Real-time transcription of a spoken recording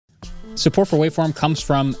Support for Waveform comes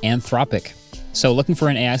from Anthropic. So looking for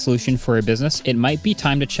an AI solution for a business, it might be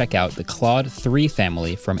time to check out the Claude 3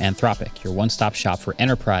 family from Anthropic, your one-stop shop for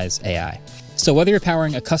enterprise AI. So whether you're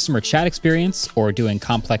powering a customer chat experience or doing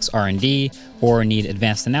complex R&D or need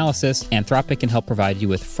advanced analysis, Anthropic can help provide you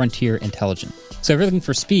with frontier intelligence. So if you're looking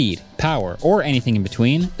for speed, power, or anything in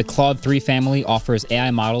between, the Claude 3 family offers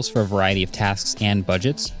AI models for a variety of tasks and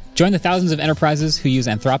budgets. Join the thousands of enterprises who use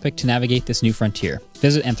Anthropic to navigate this new frontier.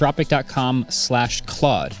 Visit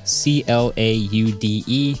anthropic.com/Claude,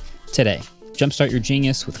 CLAUDE, today. Jumpstart your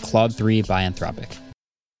genius with Claude 3 by Anthropic.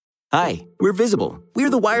 Hi, we're Visible. We're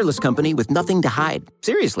the wireless company with nothing to hide.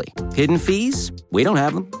 Seriously. Hidden fees? We don't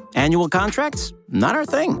have them. Annual contracts? Not our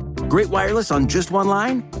thing. Great wireless on just one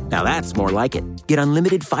line? Now that's more like it. Get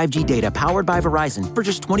unlimited 5G data powered by Verizon for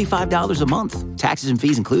just $25 a month. Taxes and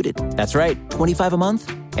fees included. That's right, $25 a month,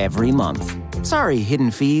 every month. Sorry, hidden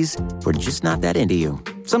fees. We're just not that into you.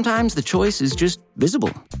 Sometimes the choice is just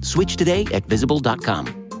Visible. Switch today at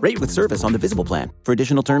Visible.com. Rate with service on the Visible plan. For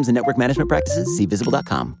additional terms and network management practices, see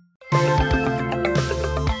Visible.com.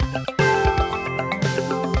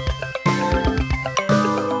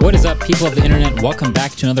 What is up, people of the internet? Welcome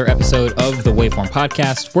back to another episode of the Waveform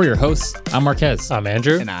Podcast. We're your hosts. I'm Marquez. I'm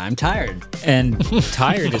Andrew. And I'm Tired. And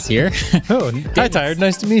Tired is here. Oh, hi, Tired.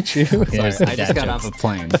 Nice to meet you. Yeah, I just got off a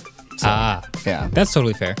plane. So, yeah. That's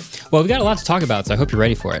totally fair. Well, we got a lot to talk about, so I hope you're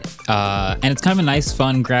ready for it. And it's kind of a nice,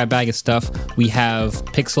 fun grab bag of stuff. We have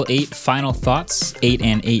Pixel 8 Final Thoughts, 8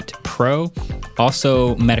 and 8 Pro.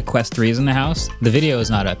 Also, MetaQuest 3 is in the house. The video is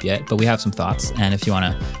not up yet, but we have some thoughts. And if you want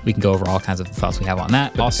to, we can go over all kinds of thoughts we have on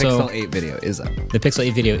that. The also, Pixel 8 video is up. The Pixel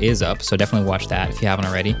 8 video is up, so definitely watch that if you haven't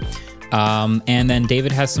already. And then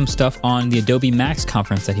David has some stuff on the Adobe Max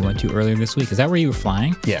conference that he went to earlier this week. Is that where you were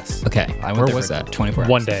flying? Yes. Okay. Where was that? 24 hours.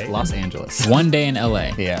 One day. Los Angeles. One day in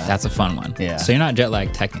LA. Yeah. That's a fun one. Yeah. So you're not jet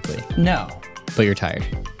lagged technically, No. but you're tired.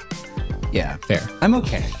 Yeah. Fair. I'm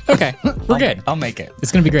okay. Okay. We're good. I'll make it.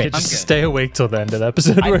 It's going to be great. Just stay awake till the end of the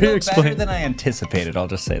episode I where feel you better explain. than I anticipated. I'll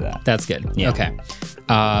just say that. That's good. Yeah. Okay.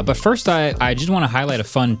 But first, I just want to highlight a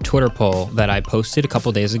fun Twitter poll that I posted a couple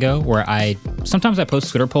days ago where sometimes I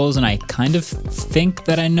post Twitter polls and I kind of think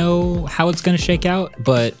that I know how it's going to shake out,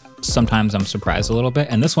 but sometimes I'm surprised a little bit.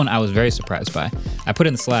 And this one I was very surprised by. I put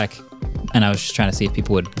it in Slack and I was just trying to see if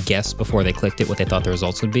people would guess before they clicked it what they thought the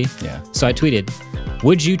results would be. Yeah. So I tweeted,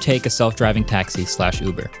 would you take a self-driving taxi /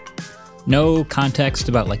 Uber? No context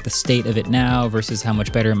about like the state of it now versus how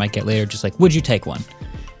much better it might get later. Just like, would you take one?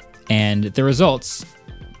 And the results,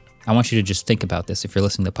 I want you to just think about this if you're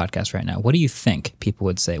listening to the podcast right now. What do you think people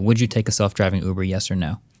would say? Would you take a self-driving Uber, yes or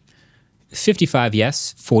no? 55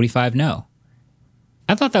 yes, 45 no.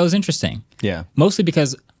 I thought that was interesting. Yeah. Mostly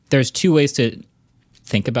because there's two ways to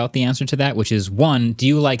think about the answer to that, which is one, do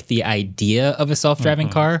you like the idea of a self-driving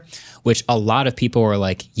car? Which a lot of people were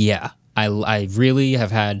like, yeah, I really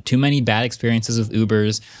have had too many bad experiences with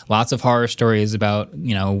Ubers, lots of horror stories about,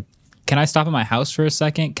 can I stop at my house for a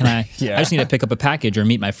second? Can I, Yeah. I just need to pick up a package or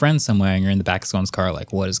meet my friend somewhere and you're in the back of someone's car,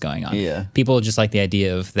 like, what is going on? Yeah. People just like the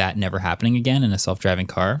idea of that never happening again, and a self-driving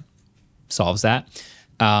car solves that.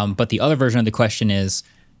 But the other version of the question is,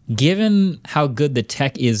 given how good the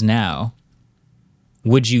tech is now,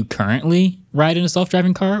 would you currently ride in a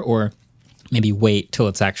self-driving car, or maybe wait till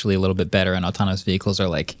it's actually a little bit better and autonomous vehicles are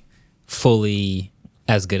like fully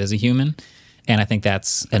as good as a human? And I think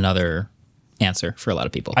that's another answer for a lot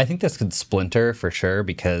of people. I think this could splinter for sure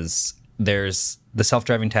because there's the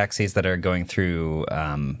self-driving taxis that are going through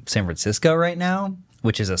San Francisco right now,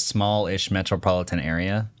 which is a small-ish metropolitan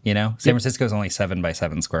area, San Francisco is only 7 by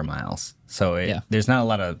 7 square miles. So there's not a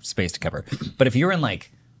lot of space to cover. But if you're in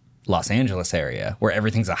like Los Angeles area where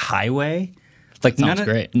everything's a highway, like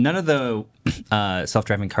none of the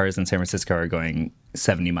self-driving cars in San Francisco are going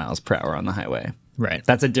 70 miles per hour on the highway. Right.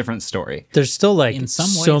 That's a different story. There's still like In some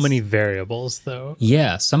so ways- many variables though.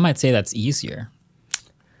 Yeah, some might say that's easier.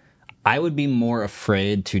 I would be more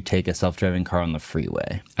afraid to take a self-driving car on the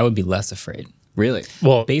freeway. I would be less afraid. Really?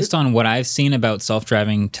 Well, Based on what I've seen about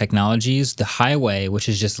self-driving technologies, the highway, which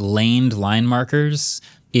is just laned line markers,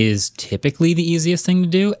 is typically the easiest thing to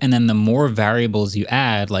do. And then the more variables you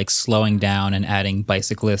add, like slowing down and adding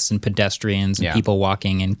bicyclists and pedestrians and people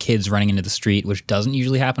walking and kids running into the street, which doesn't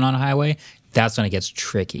usually happen on a highway, that's when it gets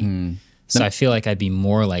tricky. So I feel like I'd be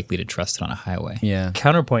more likely to trust it on a highway. Yeah.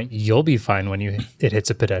 counterpoint, you'll be fine when it hits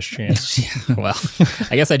a pedestrian. Well,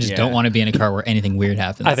 I guess I just don't want to be in a car where anything weird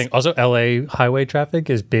happens. I think also LA highway traffic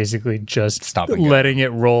is basically just Stop and go. letting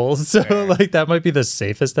it roll. So like that might be the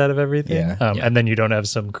safest out of everything. Yeah. And then you don't have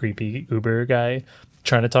some creepy Uber guy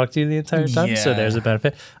trying to talk to you the entire time. So Yeah. there's a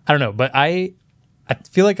benefit. I don't know, but I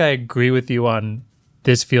feel like I agree with you on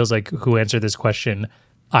this feels like who answered this question,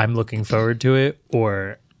 I'm looking forward to it,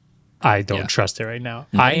 or I don't trust it right now.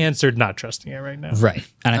 I answered not trusting it right now. Right.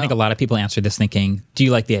 And I think a lot of people answer this thinking, do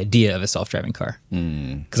you like the idea of a self-driving car?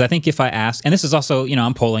 Because I think if I ask, and this is also,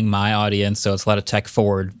 I'm polling my audience, so it's a lot of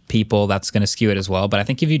tech-forward people, that's going to skew it as well. But I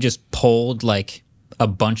think if you just polled like a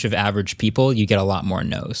bunch of average people, you get a lot more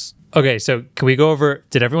no's. Okay, so can we go over,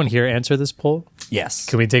 did everyone here answer this poll? Yes.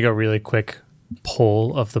 Can we take a really quick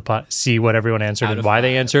poll of the see what everyone answered and why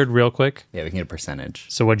they answered real quick? Yeah, we can get a percentage.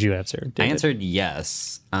 So what'd you answer, David? I answered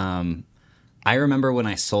yes. I remember when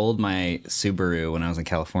I sold my Subaru when I was in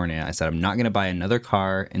California, I said, I'm not going to buy another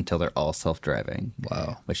car until they're all self-driving.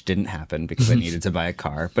 Wow. Which didn't happen because I needed to buy a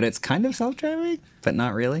car. But it's kind of self-driving, but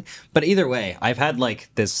not really. But either way, I've had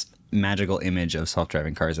like this magical image of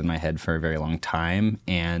self-driving cars in my head for a very long time.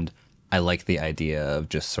 And I like the idea of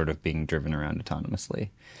just sort of being driven around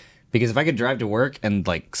autonomously. Because if I could drive to work and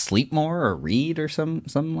like sleep more or read or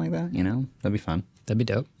something like that, that'd be fun. That'd be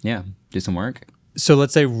dope. Yeah, do some work. So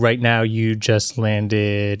let's say right now you just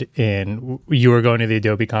landed you were going to the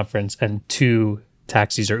Adobe conference and 2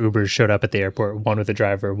 taxis or Ubers showed up at the airport, one with a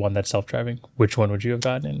driver, one that's self-driving. Which one would you have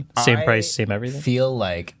gotten in? Same price, same everything? I feel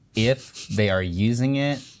like if they are using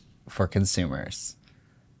it for consumers,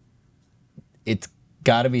 it's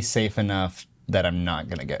got to be safe enough that I'm not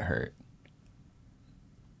going to get hurt.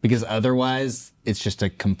 Because otherwise, it's just a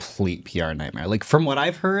complete PR nightmare. Like from what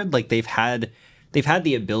I've heard, like they've had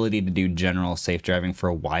the ability to do general safe driving for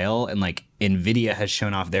a while, and like NVIDIA has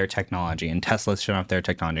shown off their technology, and Tesla's shown off their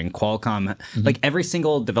technology, and Qualcomm, like every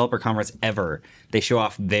single developer conference ever, they show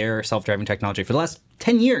off their self-driving technology for the last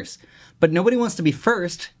 10 years. But nobody wants to be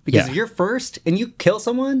first, because if you're first and you kill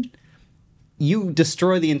someone, you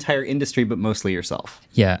destroy the entire industry, but mostly yourself.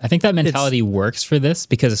 Yeah, I think that mentality works for this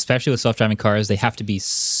because especially with self-driving cars, they have to be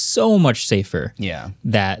so much safer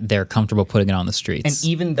that they're comfortable putting it on the streets. And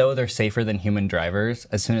even though they're safer than human drivers,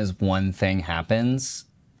 as soon as one thing happens,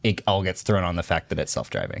 it all gets thrown on the fact that it's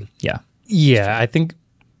self-driving. Yeah. Yeah, I think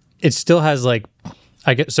it still has like,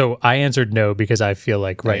 so I answered no because I feel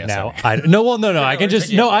like right now, I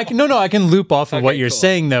can loop off of what you're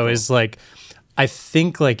saying though, is like, I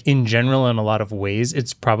think like in general, in a lot of ways,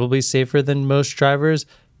 it's probably safer than most drivers,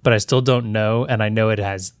 but I still don't know. And I know it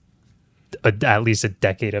has at least a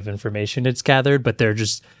decade of information it's gathered, but there are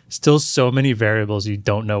just still so many variables. You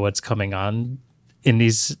don't know what's coming on in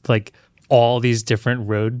these, like all these different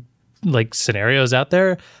road like scenarios out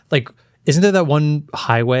there. Like, isn't there that one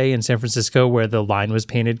highway in San Francisco where the line was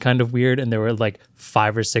painted kind of weird and there were like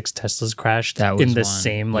 5 or 6 Teslas crashed in the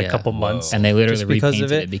same couple months? And they literally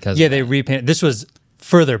repainted it because they repainted. This was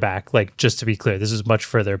further back, like just to be clear, this is much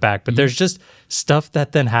further back, but there's just stuff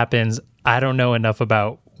that then happens. I don't know enough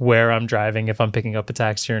about where I'm driving, if I'm picking up a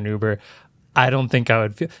taxi or an Uber. I don't think I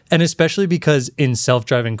would feel, and especially because in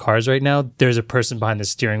self-driving cars right now, there's a person behind the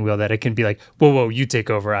steering wheel that it can be like, whoa, you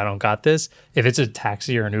take over. I don't got this. If it's a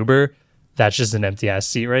taxi or an Uber, that's just an empty ass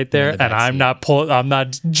seat right there. And I'm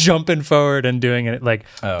not jumping forward and doing it. Like,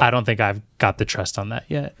 I don't think I've got the trust on that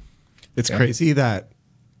yet. It's crazy that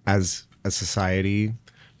as a society,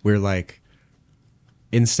 we're like,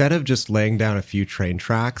 instead of just laying down a few train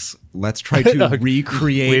tracks, let's try to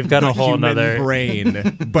recreate We've got the a whole human nother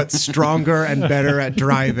brain, but stronger and better at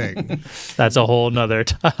driving. That's a whole nother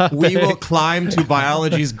topic. We will climb to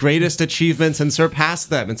biology's greatest achievements and surpass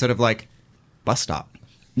them instead of like, bus stop.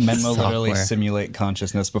 Men will literally simulate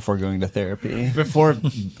consciousness before going to therapy. Before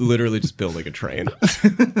literally just building a train.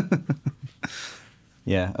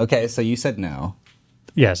 Yeah. Okay, so you said no.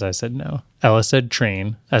 Yes, I said no. Ella said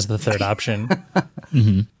train as the third option.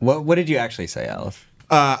 What did you actually say, Alice?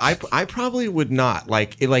 I probably would not.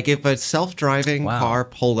 Like if a self-driving car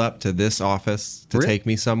pulled up to this office to take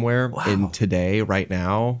me somewhere right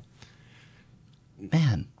now.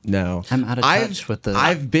 Man. No. I'm out of touch with the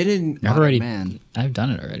I've been in man. I've done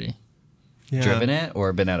it already. Yeah. Driven it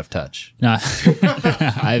or been out of touch? No.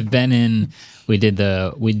 I've been in we did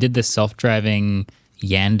the self-driving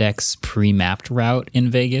Yandex pre-mapped route in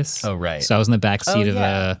Vegas. Oh, right. So I was in the back seat of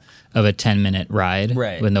a 10-minute ride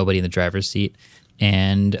with nobody in the driver's seat,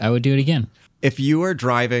 and I would do it again. If you are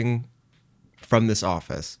driving from this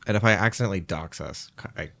office, and if I accidentally dox us,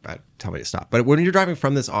 tell me to stop. But when you're driving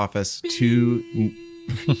from this office to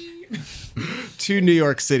New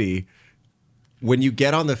York City, when you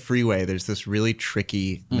get on the freeway, there's this really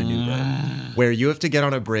tricky maneuver where you have to get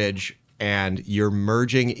on a bridge and you're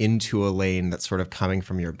merging into a lane that's sort of coming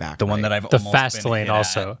from your back. The one right. that I've The almost fast been lane hit at.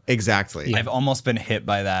 also. Exactly. I've almost been hit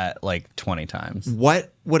by that like 20 times.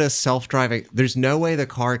 What would a self-driving? There's no way the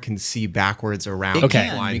car can see backwards around Okay.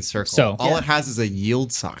 a blind circle. So- all it has is a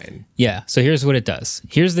yield sign. Yeah. So here's what it does.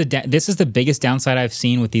 Here's this is the biggest downside I've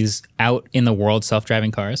seen with these out in the world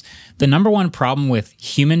self-driving cars. The number one problem with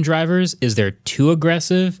human drivers is they're too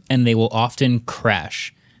aggressive and they will often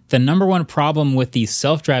crash. The number one problem with these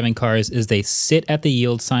self-driving cars is they sit at the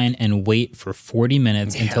yield sign and wait for 40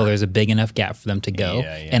 minutes until there's a big enough gap for them to go,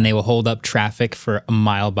 Yeah, yeah. and they will hold up traffic for a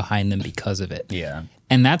mile behind them because of it. Yeah.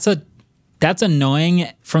 And that's annoying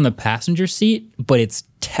from the passenger seat, but it's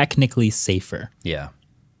technically safer. Yeah.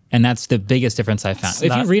 And that's the biggest difference I found.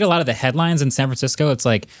 If you read a lot of the headlines in San Francisco, it's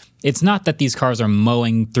like, it's not that these cars are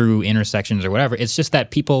mowing through intersections or whatever. It's just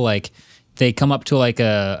that people they come up to like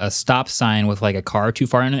a stop sign with like a car too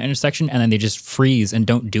far in an intersection, and then they just freeze and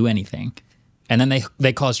don't do anything. And then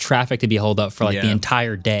they cause traffic to be held up for like the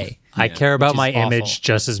entire day. I care about my awful. image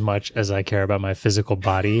just as much as I care about my physical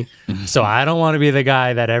body. So I don't want to be the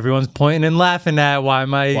guy that everyone's pointing and laughing at why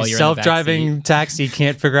my While you're in the self-driving taxi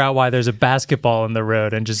can't figure out why there's a basketball in the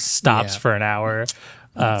road and just stops Yeah. for an hour.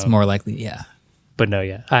 It's more likely, yeah. But no,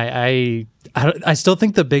 yeah. I still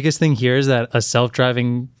think the biggest thing here is that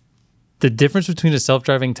the difference between a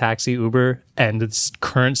self-driving taxi, Uber, and its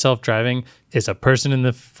current self-driving is a person in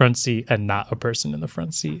the front seat and not a person in the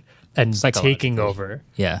front seat and taking over.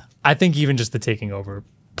 Yeah. I think even just the taking over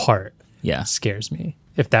part Yeah. scares me.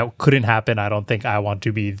 If that couldn't happen, I don't think I want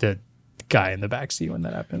to be the guy in the backseat when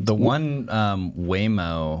that happens. The one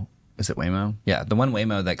Waymo, is it Waymo? Yeah, the one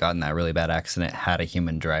Waymo that got in that really bad accident had a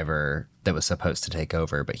human driver that was supposed to take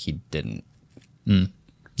over, but he didn't.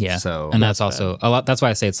 Yeah. So- and that's also a lot. That's why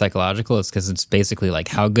I say it's psychological. It's because it's basically like,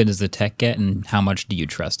 how good does the tech get and how much do you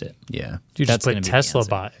trust it? Yeah. you just that's put gonna be the Tesla answer.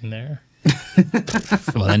 bot in there.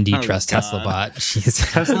 Well, then do you trust Tesla bot?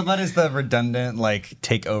 Jeez. Tesla bot is the redundant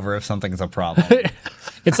take over if something's a problem.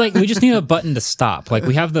 It's like we just need a button to stop. Like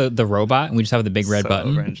we have the robot and we just have the big red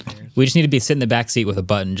button. over-engineered. We just need to be sitting in the back seat with a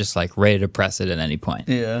button just like ready to press it at any point.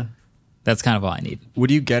 Yeah. That's kind of all I need.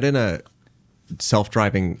 Would you get in a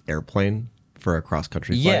self-driving airplane for a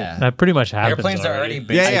cross-country flight? Yeah. That pretty much happens. Airplanes are already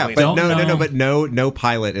Yeah, basically. but no, know. but no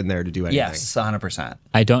pilot in there to do anything. Yes, 100%.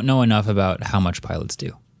 I don't know enough about how much pilots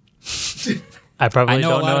do. I probably I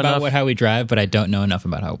know don't a lot know about enough. how we drive, but I don't know enough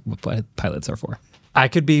about what pilots are for. I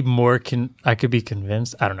could be more. I could be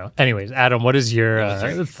convinced. I don't know. Anyways, Adam, what is your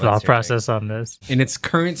thought process on this? In its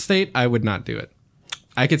current state, I would not do it.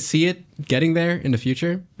 I could see it getting there in the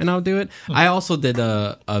future, and I'll do it. I also did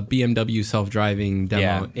a BMW self-driving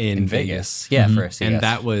demo in Vegas. Yeah, for a CS. And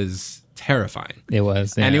that was terrifying. It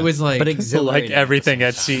was, And it was like, But Like exhilarating. everything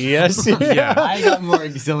at CES. yeah. I got more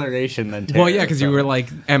exhilaration than terror. Well, yeah, because you were like,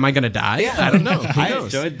 "Am I gonna die?" I don't know. Who I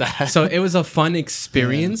knows? enjoyed that. So it was a fun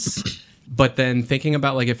experience. But then thinking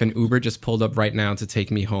about like if an Uber just pulled up right now to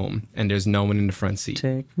take me home and there's no one in the front seat,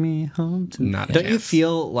 Take me home to. not a Don't you chance.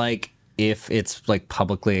 feel like if it's like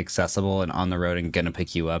publicly accessible and on the road and gonna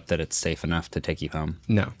pick you up, that it's safe enough to take you home?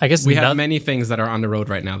 No, I guess we have not- many things that are on the road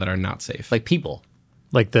right now that are not safe. Like people.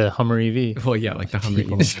 Like the Hummer EV. Well, yeah, like the Hummer.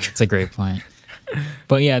 It's a great point.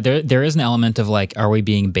 But yeah, there is an element of like, are we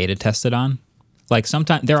being beta tested on? Like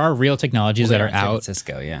sometimes there are real technologies that are in San out.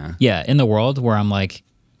 Francisco, yeah. Yeah, in the world where I'm like,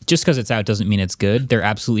 just because it's out doesn't mean it's good. They're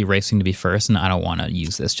absolutely racing to be first, and I don't want to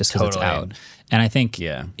use this just because it's Totally. out. And I think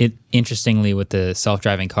Yeah. it interestingly with the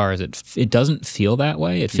self-driving cars, it doesn't feel that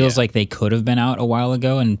way. It feels Yeah. like they could have been out a while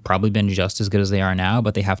ago and probably been just as good as they are now,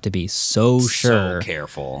 but they have to be so sure So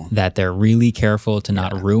careful. that they're really careful to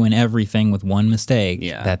not ruin everything with one mistake,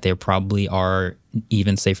 Yeah. that they probably are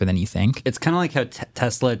even safer than you think. It's kind of like how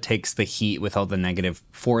Tesla takes the heat with all the negative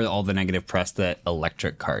press that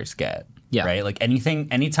electric cars get. Yeah. Right? Like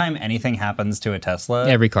anytime anything happens to a Tesla,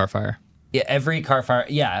 Every car fire. yeah, every car fire.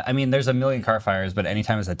 Yeah. I mean, there's a million car fires, but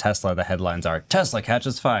anytime it's a Tesla, the headlines are Tesla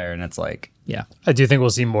catches fire. And it's like, Yeah. I do think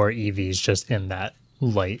we'll see more EVs just in that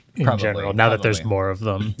light in Probably, general. Now that there's probably. more of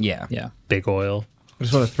them. yeah. Yeah. Big oil. I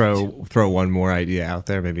just want to throw one more idea out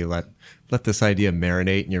there. Maybe let this idea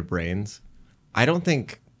marinate in your brains. I don't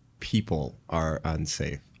think people are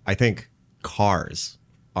unsafe. I think cars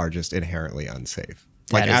are just inherently unsafe.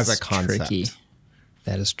 Like That as is a concept. tricky.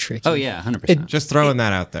 That is tricky. Oh, yeah. 100%. Just throwing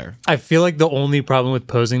that out there. I feel like the only problem with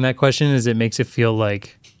posing that question is it makes it feel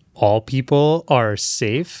like all people are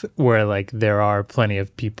safe, where like there are plenty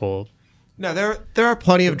of people. No, there are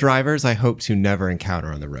plenty of drivers I hope to never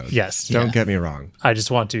encounter on the road. Yes. Don't get me wrong. I just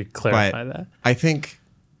want to clarify But that. I think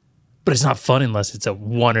But it's not fun unless it's a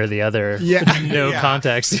one or the other. Yeah. No Yeah.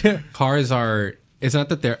 context. Cars are It's not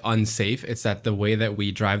that they're unsafe. It's that the way that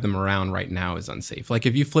we drive them around right now is unsafe. Like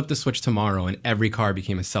if you flip the switch tomorrow and every car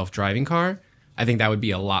became a self-driving car, I think that would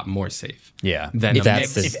be a lot more safe. Yeah. Than If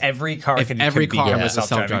every car was a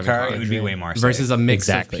self-driving car, it would be way more safe. versus a mix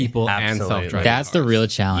Exactly. of people and Absolutely. self-driving That's the cars. real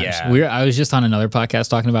challenge. Yeah. I was just on another podcast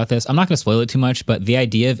talking about this. I'm not going to spoil it too much, but the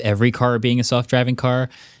idea of every car being a self-driving car,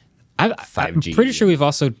 I'm 5G. pretty sure we've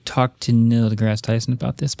also talked to Neil deGrasse Tyson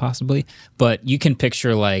about this, possibly. But you can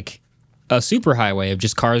picture like a superhighway of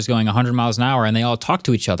just cars going 100 miles an hour, and they all talk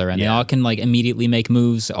to each other, and they all can like immediately make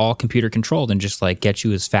moves, all computer controlled, and just like get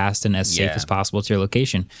you as fast and as safe as possible to your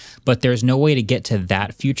location. But there's no way to get to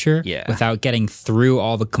that future without getting through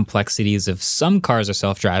all the complexities of some cars are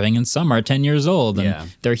self-driving and some are 10 years old, and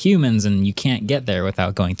they're humans, and you can't get there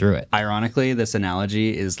without going through it. Ironically, this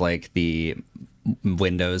analogy is like the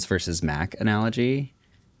Windows versus Mac analogy,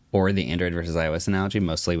 or the Android versus iOS analogy,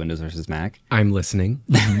 mostly Windows versus Mac. I'm listening.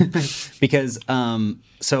 Because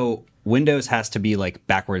so Windows has to be like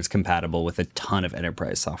backwards compatible with a ton of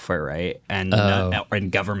enterprise software, right? And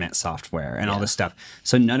and government software and all this stuff.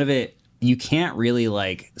 So none of it, you can't really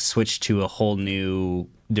like switch to a whole new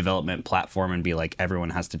development platform and be like everyone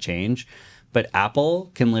has to change. But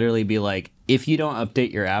Apple can literally be like, if you don't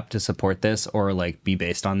update your app to support this or like be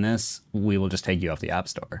based on this, we will just take you off the App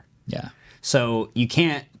Store. Yeah. So you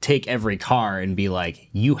can't take every car and be like,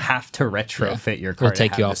 you have to retrofit your car. We'll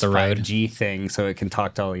take to you have off this the road. 5G thing so it can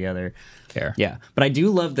talk to all the other. Fair. Yeah, but I do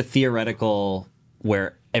love the theoretical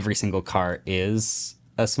where every single car is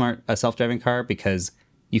a self-driving car, because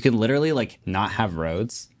you can literally like not have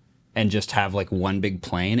roads and just have like one big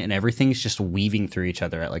plane and everything's just weaving through each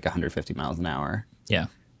other at like 150 miles an hour. Yeah.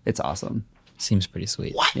 It's awesome. Seems pretty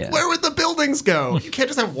sweet. What? Yeah. Where would the buildings go? You can't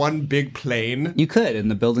just have one big plane. You could,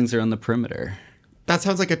 and the buildings are on the perimeter. That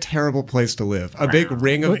sounds like a terrible place to live. A big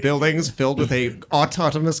ring of buildings filled with a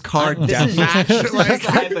autonomous car deathmatch. Like,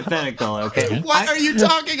 Hypothetical, okay? what are you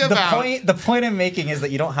talking about? The point I'm making is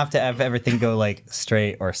that you don't have to have everything go like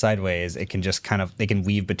straight or sideways. It can just kind of, they can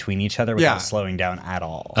weave between each other without slowing down at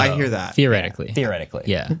all. I hear that. Theoretically. Theoretically.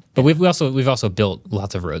 Yeah. But we've also built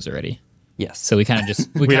lots of roads already. Yes. So we kind of just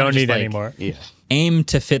We don't need any more. Yeah. aim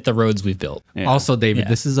to fit the roads we've built. Also, David, Yeah.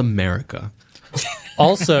 this is America.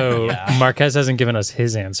 Also, Marquez hasn't given us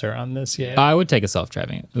his answer on this yet. I would take a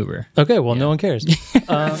self-driving Uber. Okay, well, no one cares.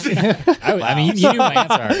 I mean, you knew my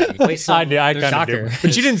answer already. Wait, so I kind of shocker. do.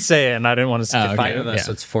 But you didn't say it, and I didn't want to skip okay. five of us,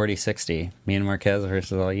 Yeah. it's 40-60. Me and Marquez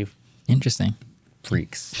versus all you Interesting.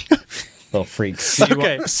 freaks. Little freaks.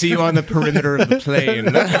 Okay. See you on the perimeter of the plane.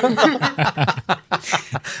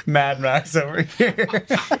 Mad Max over here.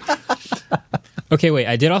 Okay, wait.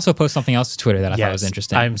 I did also post something else to Twitter that I thought was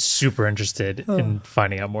interesting. I'm super interested in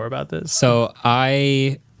finding out more about this. So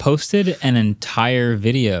I posted an entire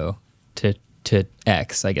video to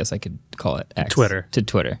X. I guess I could call it X. Twitter. To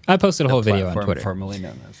Twitter. I posted a whole video on Twitter. Formerly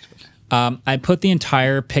known as Twitter. I put the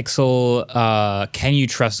entire Pixel Can You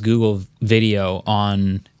Trust Google video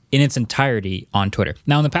in its entirety on Twitter.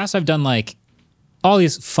 Now, in the past, I've done like all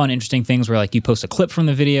these fun, interesting things where like you post a clip from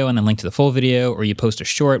the video and then link to the full video, or you post a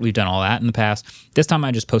short. We've done all that in the past. This time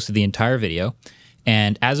I just posted the entire video.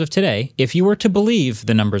 And as of today, if you were to believe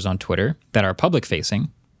the numbers on Twitter that are public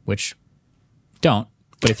facing, which don't,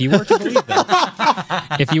 but if you were to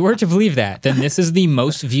believe that, then this is the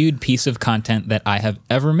most viewed piece of content that I have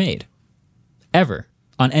ever made. Ever.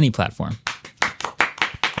 On any platform.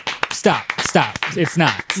 Stop. It's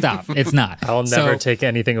not. Stop. It's not. I'll never take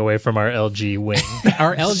anything away from our LG Wing.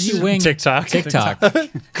 Our LG Wing TikTok.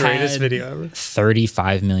 Greatest Greatest video ever.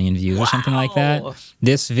 35 million views or something like that.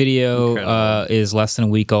 This video is less than a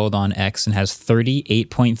week old on X and has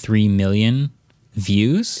 38.3 million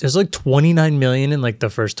views There's like 29 million in like the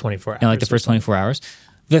first 24 hours. in like the first 24 hours.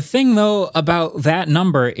 The thing though about that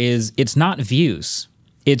number is it's not views.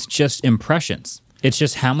 It's just impressions. It's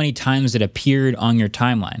just how many times it appeared on your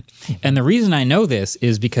timeline. And the reason I know this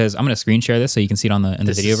is because I'm going to screen share this so you can see it on in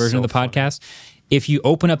the video version of the podcast. If you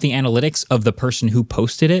open up the analytics of the person who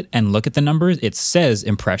posted it and look at the numbers, it says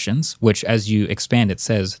impressions, which as you expand, it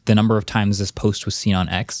says the number of times this post was seen on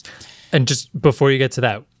X. And just before you get to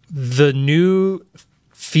that, the new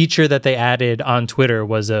feature that they added on Twitter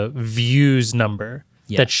was a views number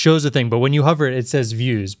that shows a thing. But when you hover it, it says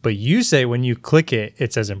views. But you say when you click it,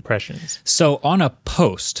 it says impressions. So on a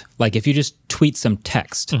post, like if you just tweet some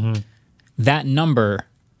text, that number,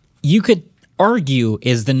 you could argue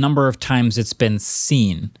is the number of times it's been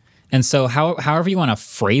seen. And so however you want to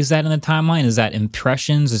phrase that in the timeline, is that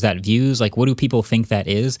impressions, is that views? Like what do people think that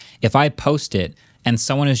is? If I post it and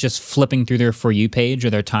someone is just flipping through their For You page or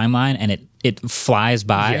their timeline and it it flies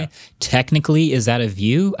by. Yeah. Technically, is that a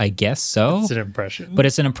view? I guess so. It's an impression. But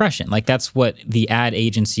it's an impression. Like that's what the ad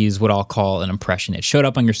agencies would all call an impression. It showed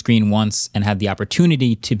up on your screen once and had the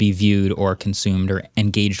opportunity to be viewed or consumed or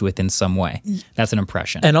engaged with in some way. That's an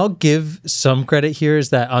impression. And I'll give some credit here is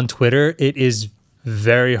that on Twitter, it is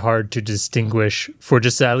very hard to distinguish for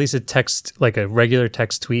just at least a text, like a regular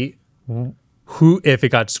text tweet, who, if it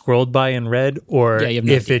got scrolled by and read, or you have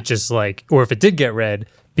no if idea. it just like, or if it did get read,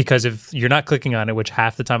 because if you're not clicking on it, which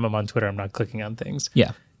half the time I'm on Twitter, I'm not clicking on things.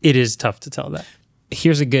 Yeah. It is tough to tell that.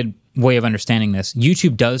 Here's a good way of understanding this.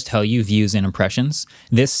 YouTube does tell you views and impressions.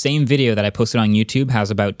 This same video that I posted on YouTube has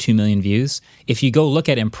about 2 million views. If you go look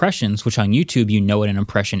at impressions, which on YouTube, you know what an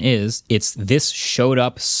impression is, it's this showed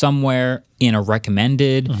up somewhere in a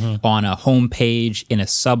recommended, on a home page, in a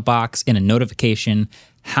sub box, in a notification.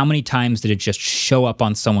 How many times did it just show up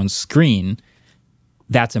on someone's screen?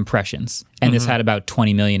 That's impressions. And this had about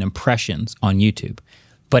 20 million impressions on YouTube.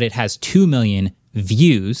 But it has 2 million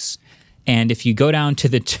views. And if you go down to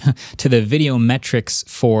the to the video metrics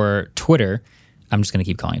for Twitter, I'm just going to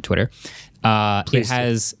keep calling it Twitter, it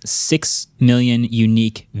has 6 million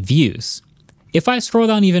unique views. If I scroll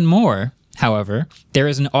down even more, however, there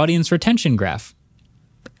is an audience retention graph.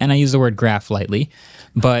 And I use the word graph lightly,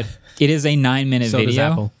 but it is a 9-minute So video. does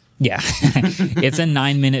Apple. Yeah, it's a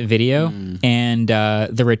 9-minute video, and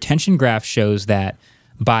the retention graph shows that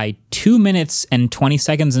by 2 minutes and 20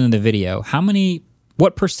 seconds into the video,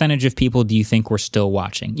 what percentage of people do you think were still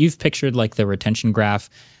watching? You've pictured like the retention graph,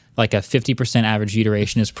 like a 50% average view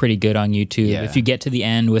duration is pretty good on YouTube. Yeah. If you get to the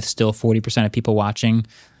end with still 40% of people watching,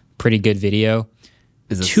 pretty good video.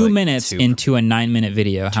 Is this 2 like minutes into a 9-minute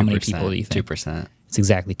video, how many people do you think? 2%. It's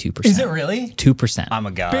exactly 2%. Is it really? 2%. I'm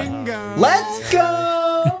a god. Let's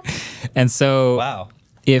go. And so Wow.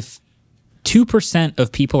 if 2%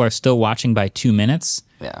 of people are still watching by 2 minutes,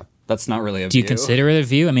 Yeah. That's not really a do you view. consider it a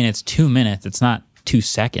view? I mean, it's 2 minutes. It's not 2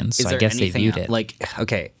 seconds. Is So I there guess they anything viewed it. Like,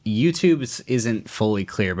 okay, YouTube's isn't fully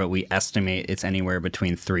clear, but we estimate it's anywhere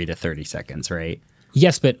between 3 to 30 seconds, right?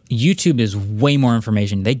 Yes, but YouTube is way more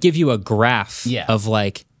information. They give you a graph Yeah. of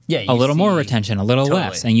like Yeah, a you little more see- retention, a little Totally.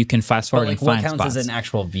 less, and you can fast But forward like, and what find counts spots. as an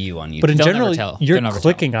actual view on YouTube? But in They'll general, never tell. you're They'll never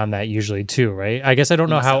clicking on that usually too, right? I guess I don't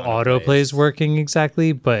know how autoplay is working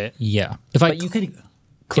exactly, but Yeah. If I But you could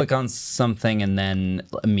click on something and then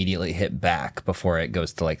immediately hit back before it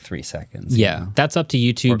goes to like 3 seconds. you Yeah, know? that's up to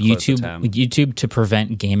YouTube. Or close the YouTube, tab. YouTube to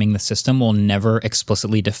prevent gaming the system will never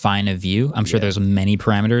explicitly define a view. I'm sure there's many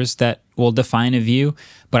parameters that will define a view,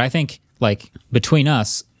 but I think like between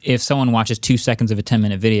us, if someone watches 2 seconds of a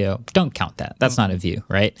 10-minute video, don't count that. That's not a view,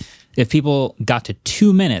 right? If people got to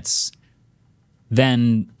 2 minutes,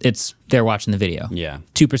 then they're watching the video. Yeah.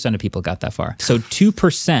 2% of people got that far. So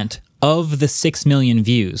 2% of the 6 million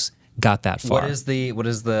views got that far. What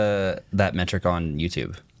is that metric on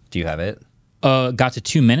YouTube? Do you have it? Got to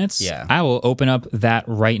 2 minutes? Yeah. I will open up that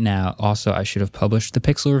right now. Also, I should have published the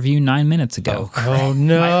Pixel review 9 minutes ago. oh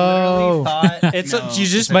no, thought it's you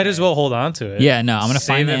just might as well hold on to it. Yeah, no, I'm going to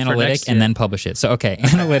Save find the it for analytic next and year. then publish it. So, okay,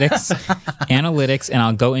 analytics, and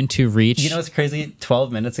I'll go into reach. You know what's crazy?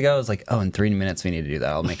 12 minutes ago, I was like, oh, in 3 minutes we need to do that.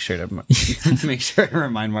 I'll make sure to make sure to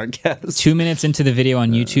remind Marquez. 2 minutes into the video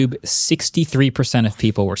on YouTube, 63% of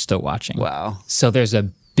people were still watching. Wow. So there's a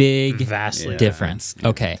big Vastly difference.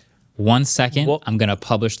 Okay, 1 second. Well- I'm going to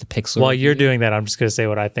publish the Pixel While review. you're doing that, I'm just going to say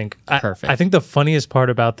what I think. Perfect. I think the funniest part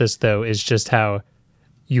about this, though, is just how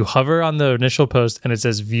you hover on the initial post and it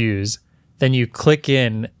says views. Then you click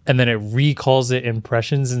in and then it recalls it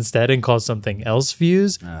impressions instead and calls something else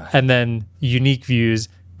views. And then unique views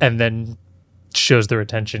and then shows the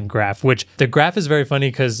retention graph, which the graph is very funny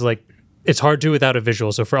because like it's hard to without a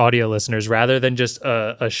visual. So for audio listeners, rather than just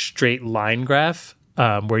a straight line graph,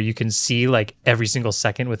 where you can see like every single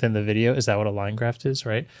second within the video. Is that what a line graph is,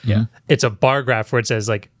 right? Yeah. It's a bar graph where it says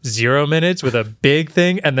like 0 minutes with a big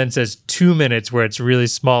thing and then says 2 minutes where it's really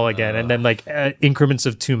small again. And then like increments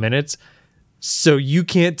of 2 minutes. So you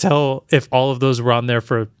can't tell if all of those were on there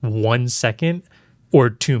for 1 second or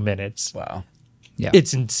 2 minutes. Wow. Yeah.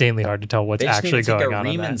 It's insanely hard to tell what's They just actually need to take going a on.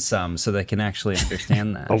 Riemann that. sum so they can actually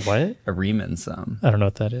understand that. A what? A Riemann sum. I don't know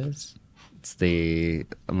what that is. It's the,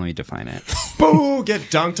 let me define it. Boo! Get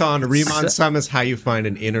dunked on. Riemann sum is how you find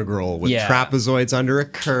an integral with Yeah. trapezoids under a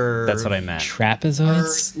curve. That's what I meant.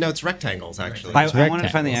 Trapezoids? No, it's rectangles, actually. I want to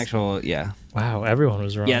find the rectangles. actual, yeah. Wow, everyone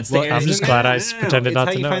was wrong. Yeah, it's the Well, area. I'm just glad I pretended it's not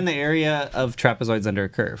how to you know. find the area of trapezoids under a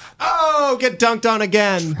curve. Oh, get dunked on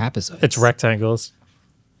again. Trapezoids. It's rectangles.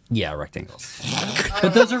 Yeah, rectangles.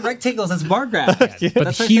 But those are rectangles. That's bar graph. but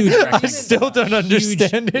huge I rectangles. still don't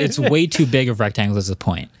understand it. It's way too big of rectangles as a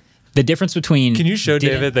point. The difference between Can you show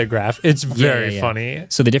didn't- David the graph? It's very Yeah. funny.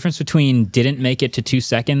 So the difference between didn't make it to 2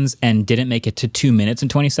 seconds and didn't make it to 2 minutes and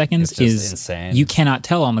 20 seconds It's just is insane. you cannot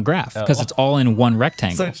tell on the graph because it's all in one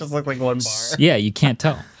rectangle. it just looked like one bar. Yeah, you can't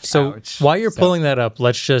tell. So while you're pulling that up,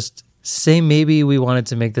 let's just say maybe we wanted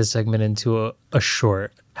to make this segment into a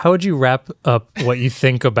short. How would you wrap up what you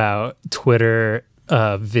think about Twitter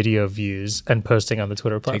video views and posting on the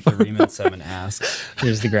Twitter Take the platform? Riemann 7 ask.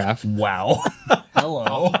 Here's the graph. Wow.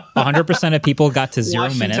 Hello. 100% of people got to 0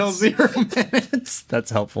 Watch minutes. until 0 minutes. That's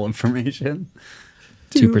helpful information.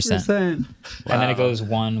 2%. 2%. And then it goes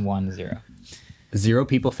 1, 1, 0. 0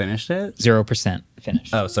 people finished it. 0% finish.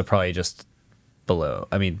 Oh, so probably just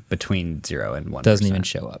between 0 and 1%. Doesn't even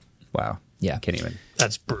show up. Wow. Yeah. Can't even.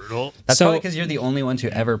 That's brutal. That's So- probably because you're the only one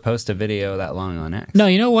to ever post a video that long on X. No,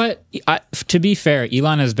 you know what? To be fair,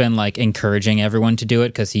 Elon has been like encouraging everyone to do it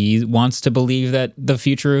because he wants to believe that the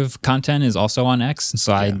future of content is also on X.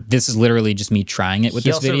 So this is literally just me trying it with He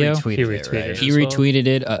this also video. retweeted He it, retweeted right? it. He as well. retweeted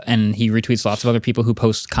it, and he retweets lots of other people who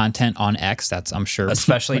post content on X. That's, I'm sure,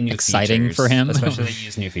 Especially new exciting features. for him. Especially they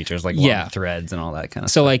use new features like Yeah. long threads and all that kind of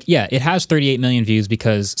So, stuff. like, yeah, it has 38 million views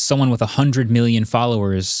because someone with 100 million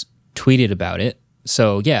followers tweeted about it.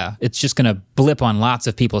 So, yeah, it's just going to blip on lots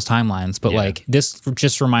of people's timelines. But, like, this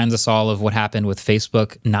just reminds us all of what happened with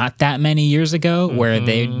Facebook not that many years ago, where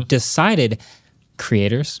they decided,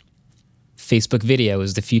 creators, Facebook video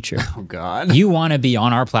is the future. Oh God. You want to be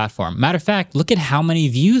on our platform. Matter of fact, look at how many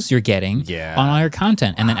views you're getting Yeah. on all your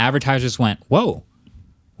content. And then advertisers went, whoa,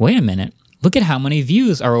 wait a minute. Look at how many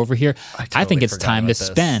views are over here. I think totally it's forgot time to about this.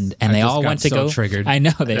 spend. And they just all got went to so go. triggered. I know.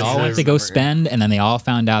 They all went to go spend. And then they all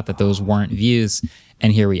found out that those weren't views.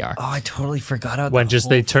 And here we are. Oh, I totally forgot about When the just whole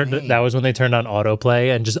they turned thing. that was when they turned on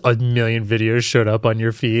autoplay and just a million videos showed up on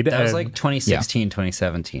your feed. That was and like 2016,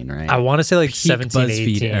 2017, right? I want to say like 17,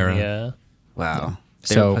 BuzzFeed 18 era. Yeah. wow.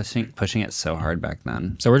 They So- were pushing it so hard back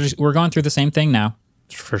then. So we're going through the same thing now.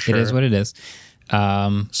 For sure. It is what it is.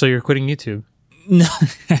 So you're quitting YouTube. No,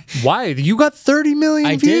 Why? You got 30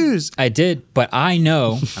 million views. I did, but I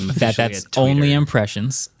know that officially that's a tweeter. only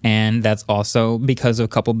impressions, and that's also because of a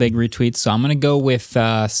couple big retweets. So I'm gonna go with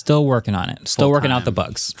still working on it, still working out the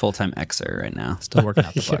bugs, Full-time Xer right now. still working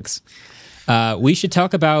out the bugs. We should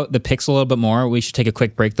talk about the Pixel a little bit more. We should take a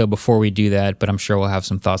quick break though before we do that, but I'm sure we'll have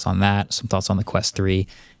some thoughts on that, some thoughts on the Quest 3,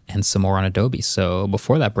 and some more on Adobe. So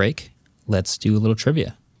before that break, let's do a little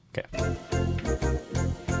trivia. Okay.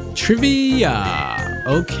 Trivia.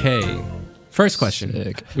 Okay. First question.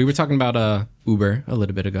 Sick. We were talking about Uber a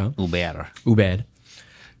little bit ago. Uber.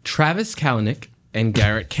 Travis Kalanick and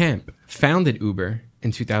Garrett Camp founded Uber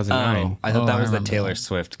in 2009. I thought Oh, that I was the remember Taylor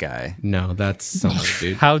Swift guy. No, that's some other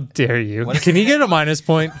dude. How dare you? Can he get a minus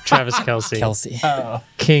point? Travis Kelsey. Kelsey.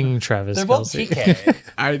 King Travis Kelsey.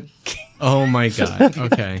 Oh my god.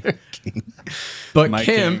 Okay. But My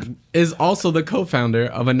Camp king. is also the co-founder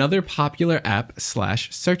of another popular app /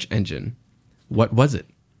 search engine. What was it?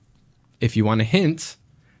 If you want a hint,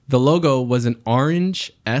 the logo was an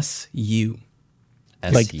orange SU.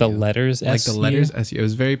 Like the letters, Like the SU? letters SU. It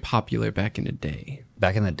was very popular back in the day.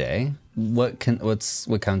 Back in the day, what counts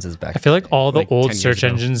as back? I feel like all the Like old 10 years search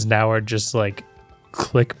ago. engines now are just like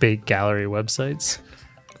clickbait gallery websites.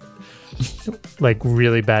 Like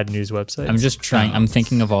really bad news websites. I'm just trying. I'm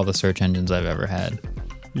thinking of all the search engines I've ever had.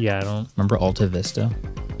 Yeah, I don't. Remember Alta Vista?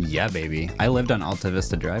 Yeah, baby. I lived on Alta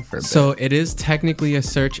Vista Drive for a bit. So it is technically a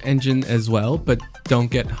search engine as well, but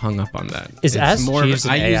don't get hung up on that. Is Ask more of Jeeves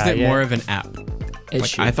I an used AI it yet? more of an app. It Like,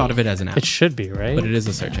 should I thought be. of it as an app, It should be, right? but it is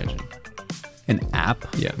a search engine. An app?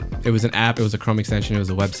 Yeah, it was an app. It was a Chrome extension. It was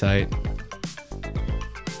a website.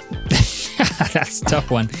 That's a tough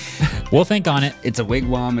one. We'll think on it. It's a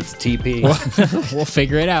wigwam. It's a TP. We'll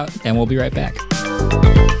figure it out, and we'll be right back.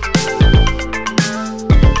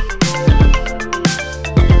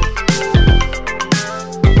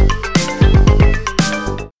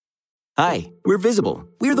 Hi, we're Visible.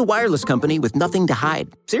 We're the wireless company with nothing to hide.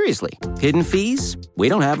 Seriously. Hidden fees? We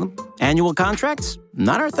don't have them. Annual contracts?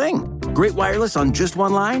 Not our thing. Great wireless on just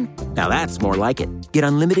one line? Now that's more like it. Get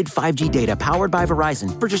unlimited 5G data powered by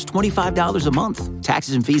Verizon for just $25 a month.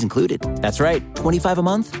 Taxes and fees included. That's right, $25 a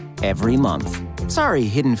month, every month. Sorry,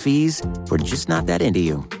 hidden fees. We're just not that into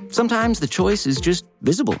you. Sometimes the choice is just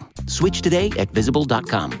Visible. Switch today at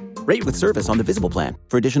Visible.com. Rate with service on the Visible plan.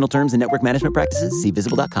 For additional terms and network management practices, see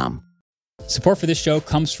Visible.com. Support for this show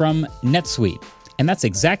comes from NetSuite, and that's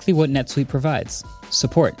exactly what NetSuite provides,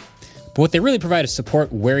 support. But what they really provide is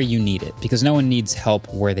support where you need it, because no one needs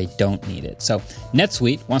help where they don't need it. So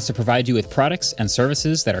NetSuite wants to provide you with products and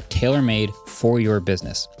services that are tailor-made for your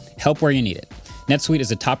business. Help where you need it. NetSuite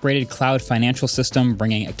is a top-rated cloud financial system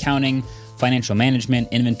bringing accounting, financial management,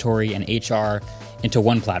 inventory, and HR into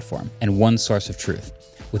one platform and one source of truth.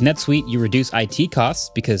 With NetSuite, you reduce IT costs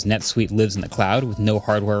because NetSuite lives in the cloud with no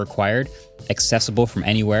hardware required, accessible from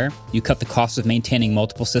anywhere. You cut the cost of maintaining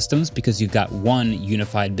multiple systems because you've got one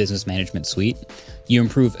unified business management suite. You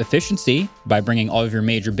improve efficiency by bringing all of your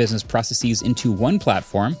major business processes into one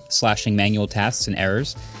platform, slashing manual tasks and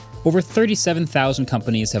errors. Over 37,000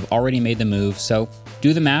 companies have already made the move, so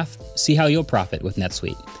do the math, see how you'll profit with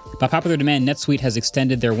NetSuite. By popular demand, NetSuite has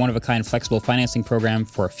extended their one-of-a-kind flexible financing program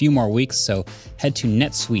for a few more weeks, so head to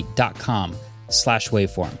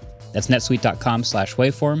netsuite.com/waveform. That's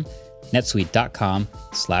netsuite.com/waveform,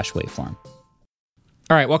 netsuite.com/waveform.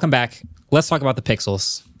 All right, welcome back. Let's talk about the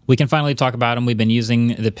Pixels. We can finally talk about them. We've been using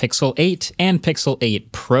the Pixel 8 and Pixel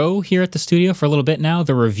 8 Pro here at the studio for a little bit now.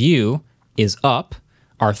 The review is up.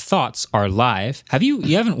 Our thoughts are live.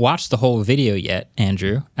 You haven't watched the whole video yet,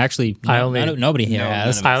 Andrew? Actually, nobody here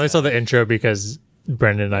has. I only saw the intro because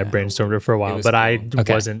Brendan and I brainstormed it for a while, but I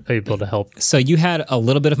wasn't able to help. So you had a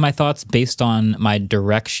little bit of my thoughts based on my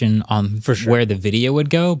direction on where the video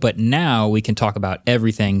would go, but now we can talk about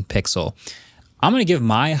everything Pixel. I'm going to give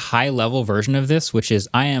my high-level version of this, which is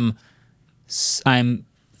I'm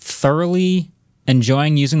thoroughly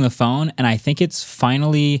enjoying using the phone, and I think it's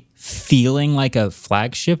finally feeling like a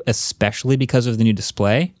flagship, especially because of the new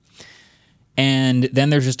display. And then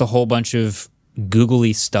there's just a whole bunch of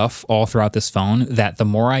googly stuff all throughout this phone that the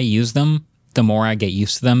more I use them, the more I get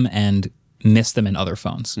used to them and miss them in other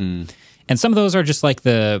phones. And some of those are just like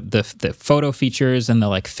the photo features and the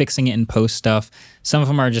like fixing it in post stuff. Some of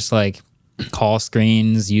them are just like call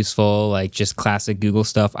screens, useful, like just classic Google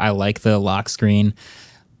stuff. I like the lock screen.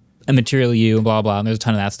 A Material You, blah, blah, and there's a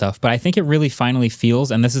ton of that stuff. But I think it really finally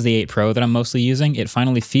feels, and this is the 8 Pro that I'm mostly using, it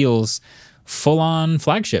finally feels full-on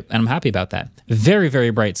flagship, and I'm happy about that. Very,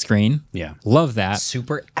 very bright screen. Yeah. Love that.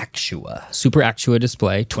 Super Actua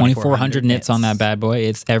display. 2400 nits on that bad boy.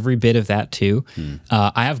 It's every bit of that, too.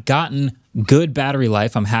 I have gotten good battery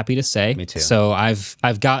life, I'm happy to say. Me too. So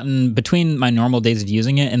I've gotten, between my normal days of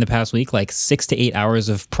using it in the past week, like 6 to 8 hours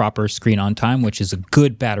of proper screen on time, which is a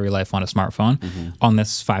good battery life on a smartphone on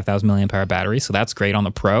this 5,000 milliamp hour battery. So that's great on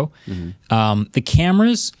the Pro. The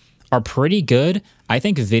cameras are pretty good. I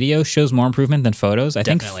think video shows more improvement than photos. I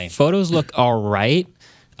think photos look all right.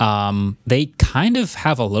 They kind of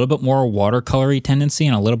have a little bit more watercolory tendency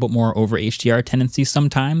and a little bit more over HDR tendency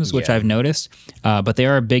sometimes, which I've noticed. But they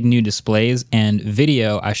are big new displays. And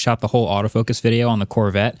video, I shot the whole autofocus video on the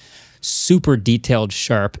Corvette. Super detailed,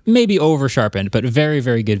 sharp, maybe over sharpened, but very,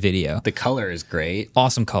 very good video. The color is great.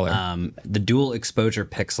 Awesome color. The dual exposure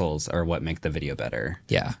pixels are what make the video better.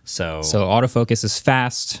 Yeah. So autofocus is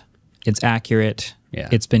fast. It's accurate. Yeah.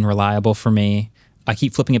 It's been reliable for me. I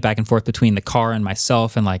keep flipping it back and forth between the car and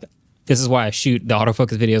myself, and like this is why I shoot the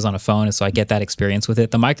autofocus videos on a phone, is so I get that experience with it.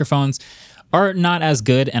 The microphones are not as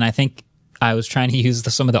good, and I think I was trying to use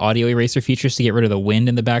some of the audio eraser features to get rid of the wind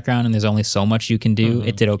in the background, and there's only so much you can do.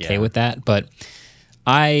 It did okay with that, but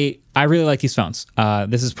I really like these phones.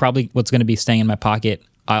 This is probably what's going to be staying in my pocket.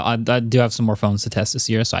 I do have some more phones to test this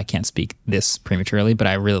year, so I can't speak this prematurely, but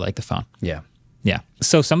I really like the phone. yeah. Yeah.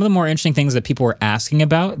 So some of the more interesting things that people were asking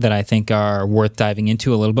about that I think are worth diving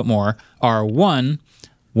into a little bit more are, one,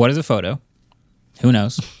 what is a photo? Who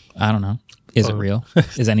knows? I don't know. Is it real?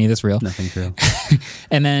 Is any of this real? Nothing's real.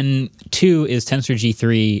 And then 2, is Tensor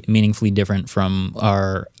G3 meaningfully different from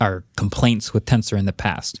our complaints with Tensor in the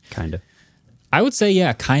past? Kind of. I would say,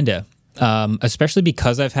 yeah, kind of. Especially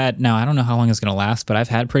because I've had, now I don't know how long it's going to last, but I've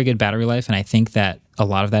had pretty good battery life, and I think that a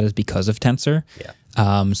lot of that is because of Tensor. Yeah.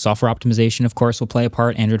 Software optimization, of course, will play a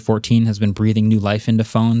part. Android 14 has been breathing new life into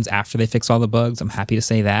phones after they fix all the bugs. I'm happy to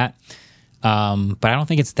say that. But I don't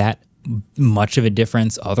think it's that much of a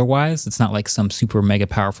difference otherwise. It's not like some super mega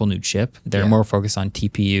powerful new chip. They're more focused on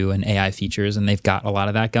TPU and AI features, and they've got a lot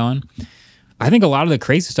of that going. I think a lot of the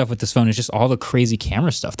crazy stuff with this phone is just all the crazy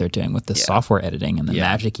camera stuff they're doing with the software editing and the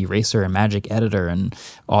Magic Eraser and Magic Editor and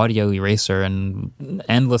Audio Eraser and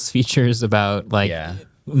endless features about like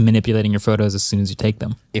manipulating your photos as soon as you take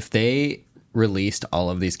them. If they released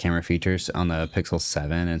all of these camera features on the Pixel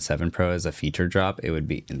 7 and 7 Pro as a feature drop, it would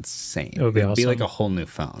be insane. It would be awesome. Be like a whole new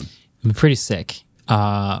phone. It'd be pretty sick.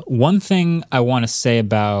 One thing I want to say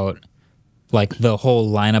about like the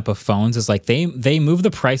whole lineup of phones is like they move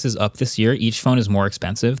the prices up this year. Each phone is more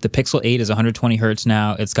expensive. The Pixel 8 is 120 hertz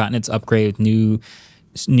now. It's gotten its upgrade with new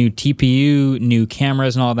TPU, new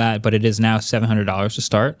cameras and all that, but it is now $700 to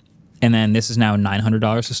start. And then this is now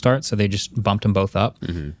 $900 to start, so they just bumped them both up.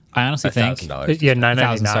 I honestly think $1,000. Yeah,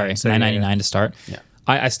 $999. Sorry, So, $999 to start. Yeah.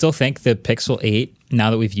 I still think the Pixel 8, now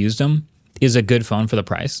that we've used them, is a good phone for the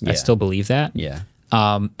price. I still believe that. Yeah.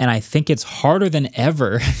 And I think it's harder than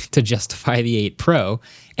ever to justify the 8 Pro.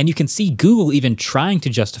 And you can see Google even trying to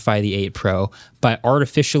justify the 8 Pro by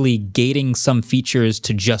artificially gating some features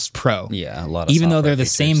to just Pro. Yeah, a lot of even though software they're the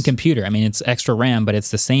same features. computer. I mean, it's extra RAM, but it's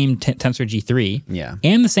the same Tensor G3 Yeah.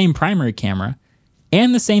 and the same primary camera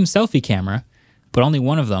and the same selfie camera, but only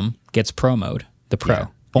one of them gets Pro mode, the Pro. Yeah.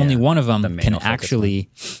 Only Yeah. one of them The main can focus actually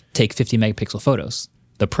take 50 megapixel photos,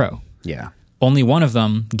 the Pro. Yeah. Only one of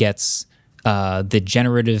them gets the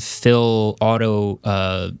generative fill auto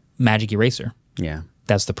magic eraser. Yeah.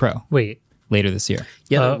 That's the Pro. Wait, Later this year.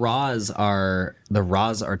 Yeah, the RAWs are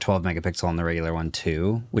 12 megapixel on the regular one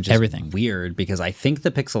too, which is Everything. weird because I think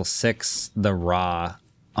the Pixel 6, the RAW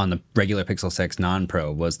on the regular Pixel 6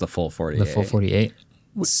 non-Pro was the full 48. The full 48.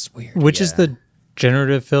 It's weird. which is the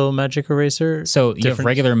generative fill magic eraser? So you have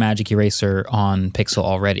regular magic eraser on Pixel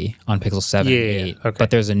already, on Pixel 7 Yeah, and yeah, 8. okay. But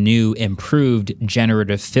there's a new improved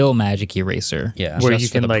generative fill magic eraser. Yeah. where just you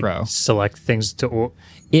for can the like Pro. select things to.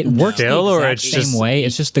 It works Fill, the or exact it's same just- way.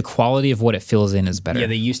 It's just the quality of what it fills in is better. Yeah,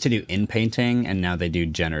 they used to do in painting and now they do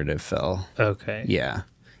generative fill. Okay. Yeah.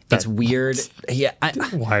 It's weird. Yeah,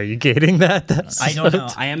 Why are you gating that? That's I don't know.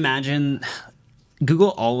 I imagine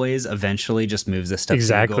Google always eventually just moves this stuff to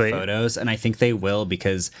Exactly. Google Photos, and I think they will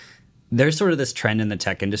because there's sort of this trend in the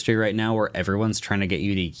tech industry right now where everyone's trying to get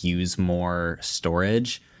you to use more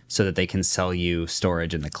storage so that they can sell you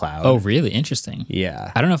storage in the cloud. Oh, really? Interesting.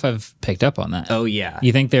 yeah. I don't know if I've picked up on that. Oh, yeah.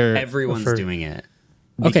 You think they're Everyone's doing it.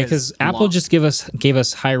 okay? Because Apple just gave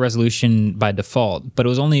us high resolution by default, but it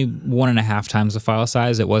was only 1.5 times the file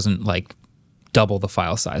size. It wasn't like double the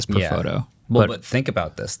file size per photo. Well, but think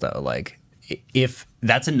about this though. Like, if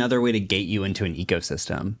that's another way to gate you into an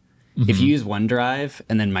ecosystem. If you use OneDrive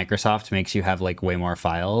and then Microsoft makes you have like way more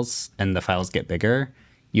files and the files get bigger,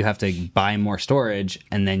 you have to buy more storage,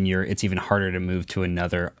 and then it's even harder to move to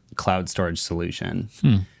another cloud storage solution.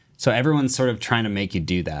 So everyone's sort of trying to make you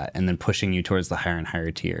do that and then pushing you towards the higher and higher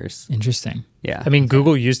tiers. Interesting. Yeah. I mean,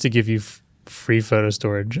 Google used to give you free photo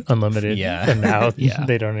storage, unlimited, Yeah. and now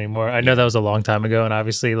they don't anymore. I know that was a long time ago, and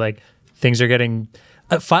obviously, like things are getting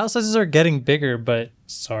file sizes are getting bigger. But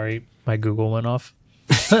sorry, my Google went off.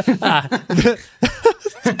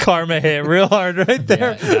 Karma hit real hard right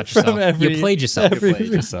there. You got yourself. every- You played yourself. You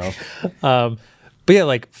played yourself. But yeah,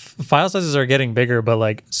 like file sizes are getting bigger, but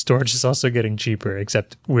like storage is also getting cheaper.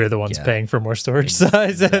 Except we're the ones Yeah. paying for more storage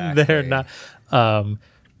size, and they're not. But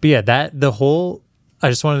yeah, I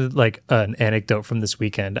just wanted like an anecdote from this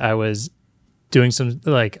weekend. I was doing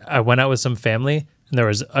I went out with some family, and there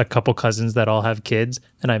was a couple cousins that all have kids,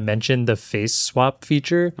 and I mentioned the face swap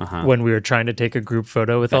feature when we were trying to take a group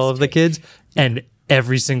photo with all of the kids, and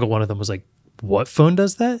every single one of them was like, "What phone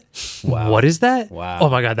does that? Wow. What is that? Wow. Oh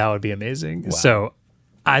my god, that would be amazing." So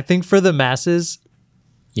I think for the masses,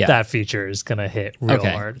 Yeah. that feature is gonna hit real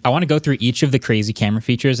hard. I want to go through each of the crazy camera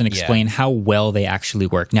features and explain how well they actually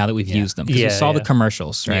work now that we've used them. Because we Yeah, saw the yeah.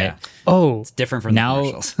 commercials, right? Yeah. Oh, Different from the Now,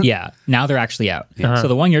 commercials. now they're actually out. So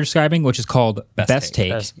the one you're describing, which is called Best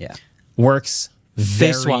Take, Yeah. works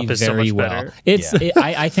very, swap is so very much well. better. It's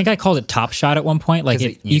I think I called it Top Shot at one point. Like 'Cause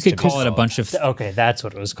it you used could to be call it a called bunch of okay, that's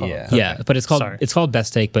what it was called. Yeah. yeah, but it's Sorry. called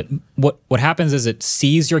Best Take. But what happens is it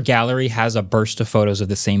sees your gallery has a burst of photos of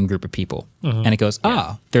the same group of people, and it goes,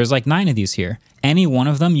 there's like 9 of these here. Any one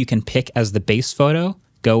of them you can pick as the base photo.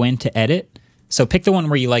 Go into edit. So pick the one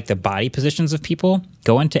where you like the body positions of people.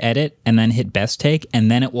 Go into edit and then hit Best Take, and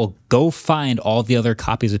then it will go find all the other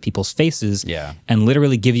copies of people's faces. Yeah. And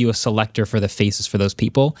literally give you a selector for the faces for those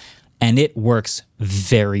people. And it works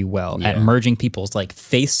very well at merging people's like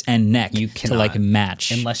face and neck You to like cannot.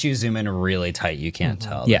 match. Unless you zoom in really tight, you can't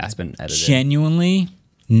tell that Yeah, it's been edited. genuinely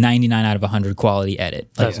 99 out of 100 quality edit.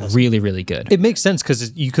 Like really, really good. It makes sense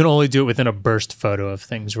because you can only do it within a burst photo of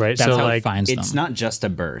things, right? That's so how like, it finds It's them. not just a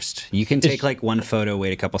burst. You can take like one photo,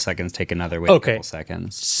 wait a couple seconds, take another, wait Okay. a couple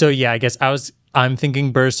seconds. so yeah, I guess I'm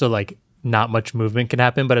thinking burst, so like not much movement can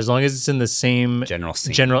happen, but as long as it's in the same General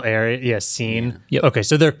scene. general area, scene. Yep. Okay,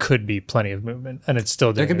 so there could be plenty of movement, and it's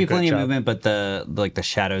still There doing could a be good plenty job. of movement, but the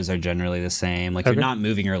shadows are generally the same. Like you're not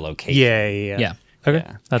moving your location. Yeah. Yeah. Okay,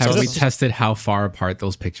 Yeah. that's Have we awesome. tested how far apart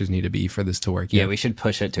those pictures need to be for this to work? Yeah, yet? we should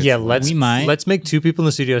push it to. Yeah, its let's might. let's make 2 people in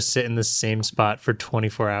the studio sit in the same spot for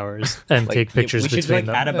 24 hours and like, take pictures We should between like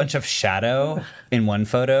them. add a bunch of shadow in one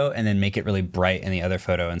photo and then make it really bright in the other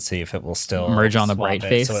photo and see if it will still Merge on the swap bright it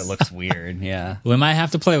face. so it looks weird. Yeah, We might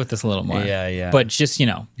have to play with this a little more. Yeah. But just,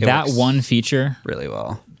 that works. one feature, really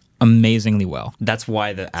well. amazingly well. That's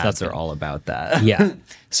why the ads That's are good. all about that. Yeah.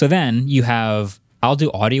 So then you have, I'll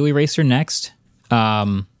do audio eraser next.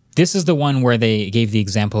 This is the one where they gave the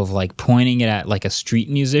example of like pointing it at like a street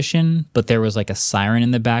musician, but there was like a siren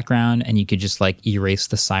in the background and you could just like erase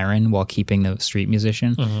the siren while keeping the street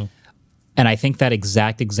musician. And I think that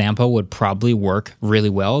exact example would probably work really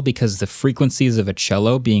well because the frequencies of a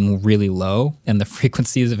cello being really low and the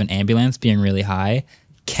frequencies of an ambulance being really high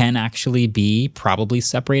can actually be probably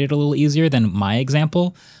separated a little easier than my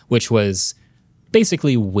example, which was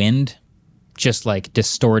basically wind just like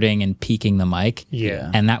distorting and peaking the mic.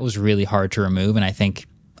 Yeah. And that was really hard to remove. And I think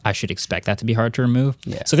I should expect that to be hard to remove.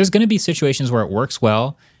 Yeah. So there's going to be situations where it works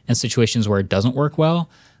well and situations where it doesn't work well.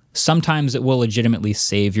 Sometimes it will legitimately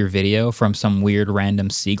save your video from some weird random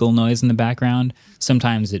seagull noise in the background.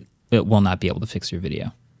 Sometimes it will not be able to fix your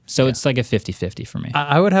video. So it's like a 50-50 for me.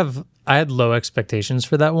 I had low expectations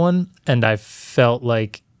for that one. And I felt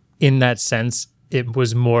like in that sense, it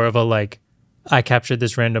was more of a like, I captured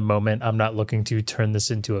this random moment. I'm not looking to turn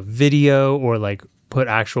this into a video or like put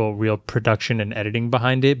actual real production and editing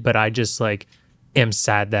behind it. But I just like am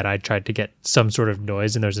sad that I tried to get some sort of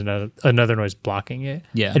noise and there's another noise blocking it.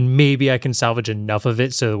 Yeah. And maybe I can salvage enough of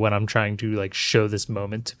it so that when I'm trying to like show this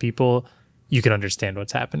moment to people, you can understand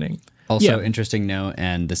what's happening. Also, interesting note,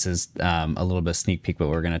 and this is a little bit of sneak peek, but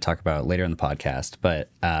we're going to talk about later in the podcast. But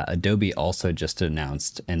Adobe also just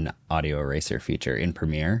announced an audio eraser feature in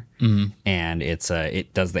Premiere, and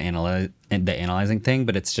it does the analyzing thing,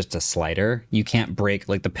 but it's just a slider. You can't break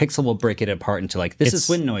like the pixel will break it apart into like this is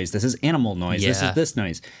wind noise, this is animal noise, this is this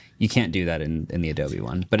noise. You can't do that in the Adobe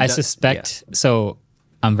one. But I suspect so.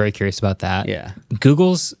 I'm very curious about that. Yeah.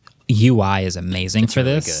 Google's UI is amazing for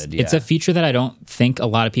really this. good, yeah. It's a feature that I don't think a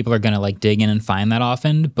lot of people are going to like dig in and find that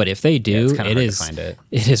often, but if they do, it's kinda it hard to is find it.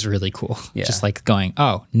 It is really cool. Yeah. Just like going,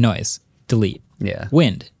 oh, noise, delete. Yeah.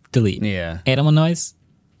 Wind, delete. Yeah. Animal noise,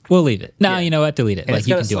 we'll leave it. No, you know what? Delete it. And like it's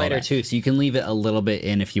you got can a do all slider that. too, so you can leave it a little bit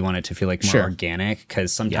in if you want it to feel like more Sure. organic.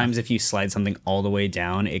 Because sometimes if you slide something all the way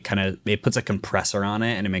down, it puts a compressor on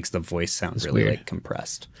it and it makes the voice sound really weird. like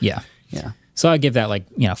compressed. Yeah. Yeah. So I give that like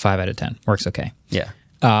 5 out of 10. Works okay. Yeah.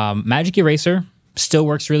 Magic Eraser still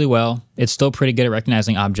works really well. It's still pretty good at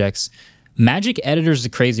recognizing objects. Magic Editor is the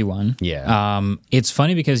crazy one. Yeah. It's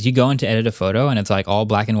funny because you go in to edit a photo and it's like all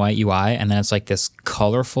black and white UI, and then it's like this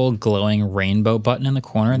colorful, glowing rainbow button in the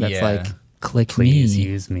corner that's Yeah. like, click Please me.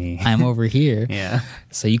 use me. I'm over here. Yeah.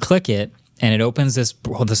 So you click it, and it opens this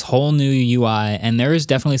whole new UI, and there is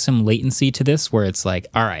definitely some latency to this where it's like,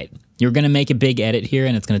 all right, you're going to make a big edit here,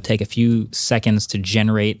 and it's going to take a few seconds to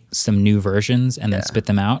generate some new versions and then spit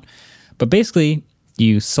them out. But basically,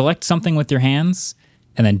 you select something with your hands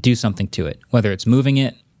and then do something to it, whether it's moving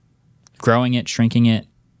it, growing it, shrinking it,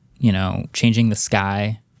 changing the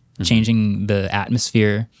sky, changing the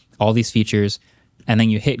atmosphere, all these features, and then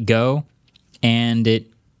you hit go, and it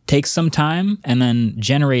takes some time and then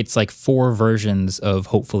generates like 4 versions of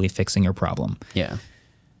hopefully fixing your problem. Yeah.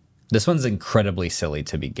 This one's incredibly silly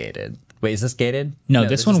to be gated. Wait, is this gated? No,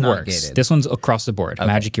 this is one not works. gated. This one's across the board.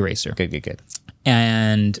 Magic Eraser. Good.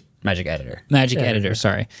 And Magic Editor. Magic Editor,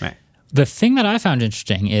 sorry. Right. The thing that I found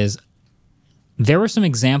interesting is there were some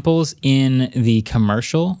examples in the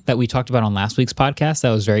commercial that we talked about on last week's podcast that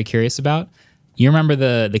I was very curious about. You remember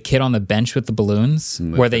the kid on the bench with the balloons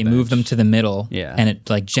where they move them to the middle and it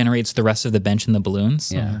like generates the rest of the bench in the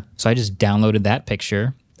balloons? Yeah. So I just downloaded that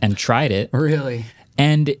picture and tried it. Really?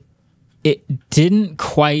 And it didn't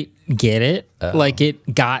quite get it. Like it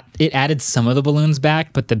added some of the balloons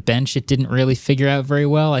back, but the bench it didn't really figure out very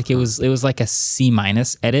well. Like it was like a C-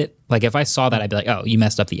 edit. Like if I saw that, I'd be like, oh, you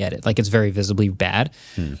messed up the edit. Like it's very visibly bad.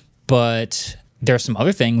 But there are some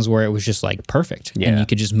other things where it was just like perfect. And you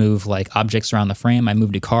could just move like objects around the frame. I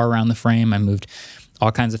moved a car around the frame. I moved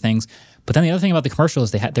all kinds of things. But then the other thing about the commercial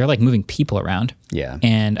is they're like moving people around. Yeah.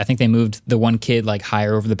 And I think they moved the one kid like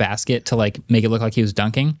higher over the basket to like make it look like he was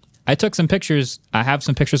dunking. I took some pictures. I have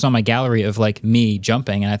some pictures on my gallery of like me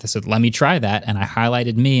jumping, and I said, let me try that. And I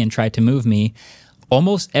highlighted me and tried to move me.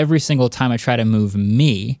 Almost every single time I try to move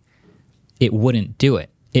me, it wouldn't do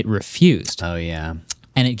it. It refused. Oh, yeah.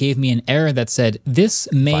 And it gave me an error that said, this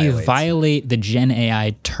may violate the Gen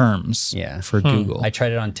AI terms for Google. I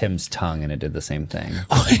tried it on Tim's tongue and it did the same thing.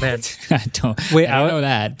 Man. I don't know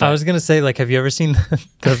that. I But was going to say, like, have you ever seen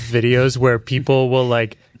the videos where people will,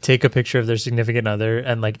 like, take a picture of their significant other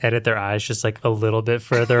and, like, edit their eyes just, like, a little bit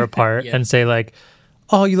further apart and say, like,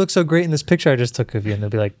 oh, you look so great in this picture I just took of you. And they'll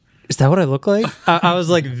be like, is that what I look like? I was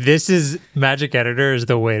like, this is Magic Editor is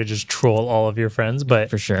the way to just troll all of your friends, but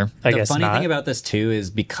For sure. I The guess funny not. thing about this too is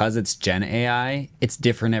because it's Gen AI, it's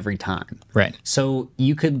different every time. Right. So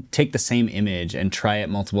you could take the same image and try it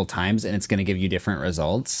multiple times, and it's going to give you different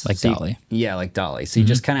results. Like So you- Dolly. yeah, like Dolly. So you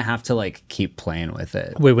just kind of have to like keep playing with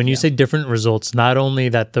it. Wait, when you say different results, not only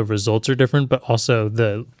that the results are different, but also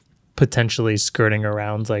the potentially skirting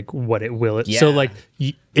around like what it will. So Yeah. like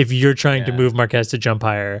if you're trying to Yeah. move Marquez to jump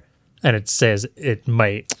higher and it says it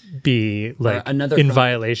might be like another in photo-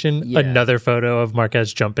 violation, Yeah. another photo of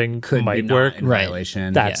Marquez jumping Could be might not work. in Right.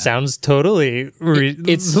 violation. That Yeah. sounds totally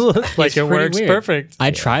It's like it's it pretty works weird. perfect. I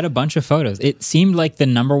tried a bunch of photos. It seemed like the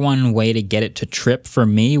number one way to get it to trip for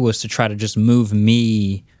me was to try to just move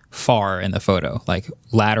me far in the photo, like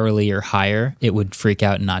laterally or higher. It would freak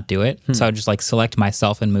out and not do it. So I would just like select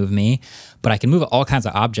myself and move me. But I can move all kinds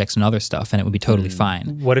of objects and other stuff, and it would be totally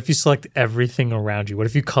fine. What if you select everything around you? What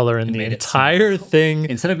if you color in the made it entire thing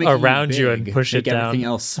Instead of making around you big, and push it make everything down?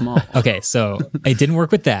 else small. Okay, so it didn't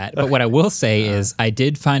work with that. But what I will say is I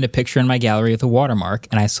did find a picture in my gallery with a watermark,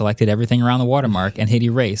 and I selected everything around the watermark and hit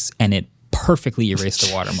erase, and it perfectly erased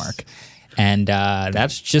the watermark. And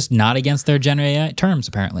that's just not against their Gen AI terms,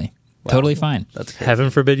 apparently. Totally fine. That's crazy. Heaven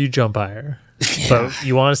forbid you jump higher. But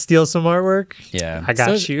you want to steal some artwork? Yeah. I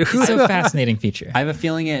got So you. It's a fascinating feature. I have a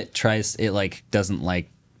feeling it like doesn't like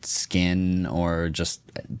skin or just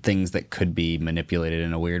things that could be manipulated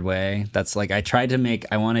in a weird way. That's like I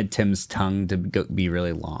wanted Tim's tongue to be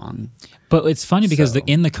really long. But it's funny because So-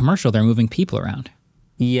 in the commercial, they're moving people around.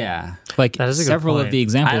 Yeah. Like That is a good several of point. the I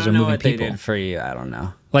examples are don't know moving what they people. did for you. I don't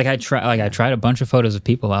know. I tried a bunch of photos of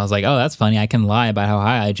people. I was like, oh, that's funny. I can lie about how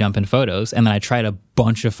high I jump in photos. And then I tried a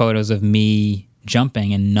bunch of photos of me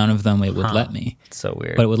jumping, and none of them it would let me. It's so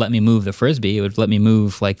weird. But it would let me move the frisbee. It would let me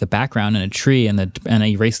move like the background in a tree and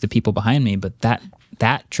erase the people behind me. But that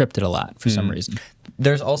tripped it a lot for some reason.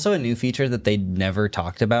 There's also a new feature that they never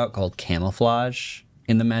talked about called camouflage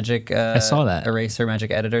in the Magic I saw that. Eraser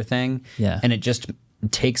Magic Editor thing. Yeah. And it just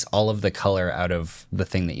takes all of the color out of the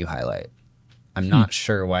thing that you highlight. I'm not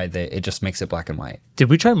sure why it just makes it black and white. Did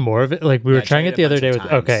we try more of it? Like we were I trying tried it the a other bunch day of with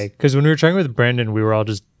times. okay, because when we were trying with Brandon, we were all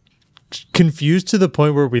just confused to the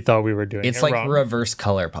point where we thought we were doing It's it like wrong. reverse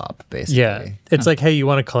color pop, basically. Yeah, it's like, hey, you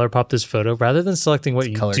want to color pop this photo rather than selecting what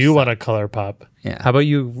you color do set. want to color pop. Yeah. How about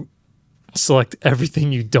you select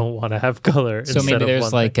everything you don't want to have color? So maybe instead of there's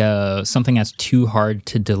one like thing? something that's too hard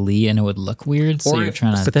to delete and it would look weird. So Or you're if-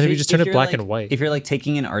 trying But to. then if you just turn it you're black like- and white. If you're like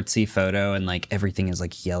taking an artsy photo and like everything is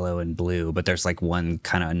like yellow and blue, but there's like one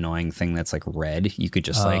kind of annoying thing that's like red, you could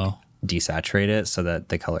just like Oh. desaturate it so that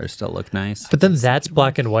the colors still look nice. But then that's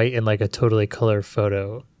black and white in like a totally color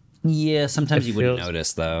photo. Yeah, sometimes It you wouldn't feels-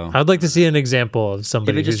 notice though. I'd like to see an example of If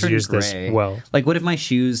somebody it just who's turned used gray, this well. like what if my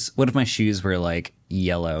shoes were like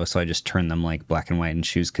yellow, so I just turned them like black and white, and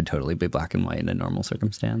shoes could totally be black and white in a normal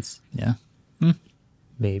circumstance. Yeah,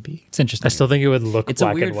 Maybe. it's interesting. I still think it would look It's a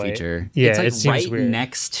black weird and white. feature. Yeah, it's like it seems right weird.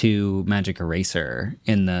 next to Magic Eraser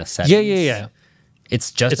in the settings. Yeah.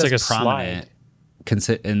 It's just It's as like a prominent,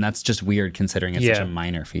 and that's just weird considering it's such Yeah. a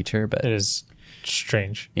minor feature. But It is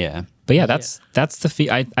strange. yeah, But yeah, that's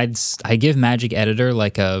the I give Magic Editor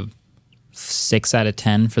like a 6 out of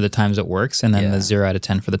 10 for the times it works, and then Yeah. the 0 out of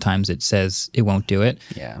 10 for the times it says it won't do it.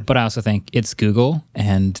 Yeah. But I also think it's Google,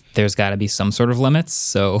 and there's got to be some sort of limits.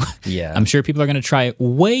 So Yeah. I'm sure people are going to try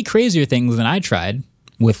way crazier things than I tried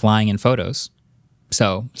with lying in photos.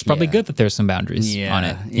 So it's probably Yeah. good that there's some boundaries on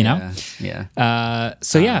it. You know. Yeah.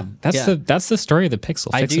 So yeah, that's yeah. that's the story of the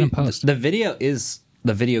Pixel. Fix it in post. The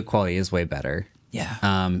video quality is way better.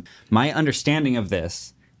 Yeah. My understanding of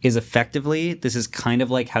this is effectively this is kind of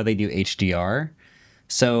like how they do HDR.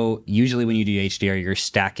 So usually when you do HDR, you're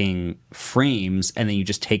stacking frames and then you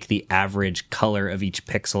just take the average color of each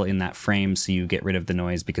pixel in that frame so you get rid of the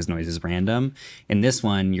noise because noise is random. In this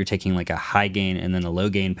one, you're taking like a high gain and then a low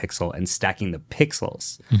gain pixel and stacking the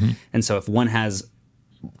pixels. And so if one has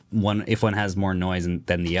more noise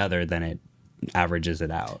than the other, then it averages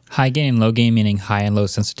it out. High gain and low gain meaning high and low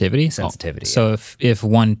sensitivity. Sensitivity, So if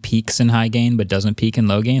one peaks in high gain but doesn't peak in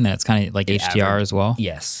low gain, that's kind of like HDR average. as well.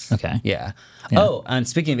 Yes. Okay. Yeah. Oh, and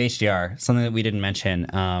speaking of HDR, something that we didn't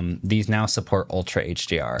mention, these now support Ultra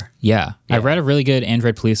HDR. Yeah. I read a really good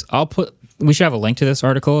Android Police. We should have a link to this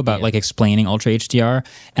article about like explaining Ultra HDR,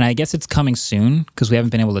 and I guess it's coming soon because we haven't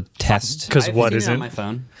been able to test. Because I've what seen is it it? on my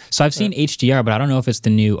phone? So I've seen HDR, but I don't know if it's the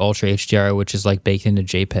new Ultra HDR, which is like baked into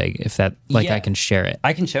JPEG. If that Yeah. I can share it.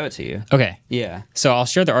 I can show it to you. Okay. Yeah. So I'll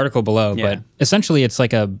share the article below, Yeah. but essentially it's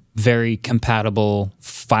like a very compatible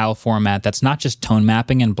file format that's not just tone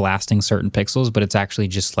mapping and blasting certain pixels, but it's actually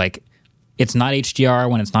just like it's not HDR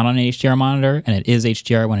when it's not on an HDR monitor, and it is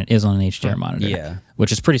HDR when it is on an HDR monitor. Yeah.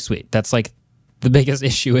 Which is pretty sweet. That's like the biggest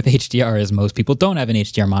issue with HDR is most people don't have an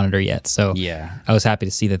HDR monitor yet. So Yeah. I was happy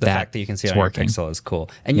to see that The fact that you can see it on working. your Pixel is cool.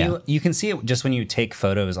 And Yeah. you can see it just when you take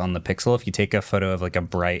photos on the Pixel. If you take a photo of like a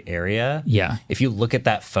bright area, Yeah. if you look at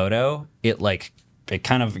that photo, it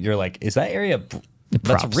kind of, you're like, is that area that's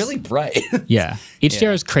props. really bright? Yeah.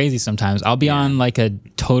 HDR is crazy sometimes. I'll be on like a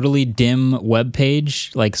totally dim web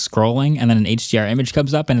page, like scrolling, and then an HDR image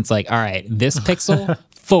comes up and it's like, all right, this pixel,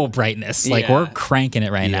 full brightness. Like Yeah. we're cranking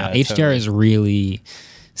it right now. Yeah, HDR totally. is really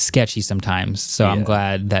sketchy sometimes. So I'm Yeah.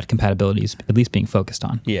 glad that compatibility is at least being focused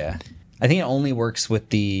on. Yeah. I think it only works with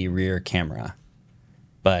the rear camera.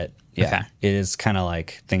 But yeah, Okay. it is kind of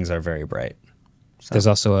like things are very bright. There's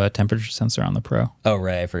also a temperature sensor on the Pro. Oh,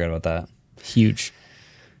 right. I forgot about that. Huge.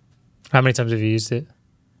 How many times have you used it?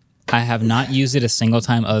 I have not used it a single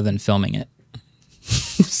time other than filming it.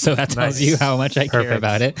 So that tells Nice. you how much I care Perfect.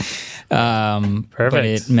 about it. But Perfect.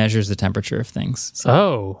 it measures the temperature of things. So,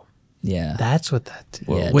 Oh, yeah. that's what that did.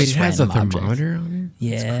 Yeah, Wait, just it has a random objects. thermometer on it?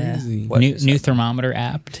 Yeah. That's crazy. New thermometer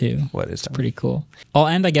app too. What is It's pretty cool. I'll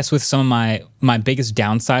end, I guess, with some of my biggest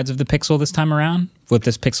downsides of the Pixel this time around with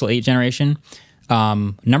this Pixel 8 generation.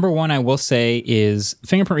 Number one, I will say, is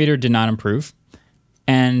fingerprint reader did not improve.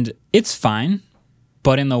 And it's fine.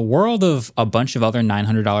 But in the world of a bunch of other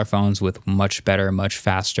 $900 phones with much better, much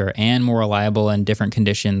faster, and more reliable in different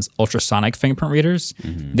conditions ultrasonic fingerprint readers,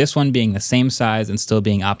 this one being the same size and still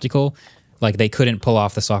being optical, like they couldn't pull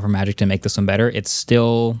off the software magic to make this one better. It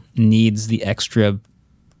still needs the extra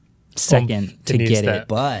second It to needs get that. it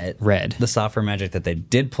But red. the software magic that they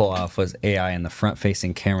did pull off was AI in the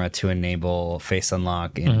front-facing camera to enable face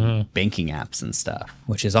unlock in banking apps and stuff.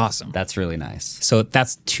 Which is awesome. That's really nice. So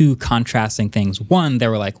that's two contrasting things. One, they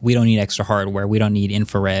were like, we don't need extra hardware. We don't need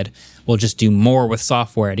infrared. We'll just do more with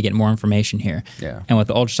software to get more information here. Yeah. And with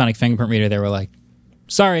the ultrasonic fingerprint reader, they were like,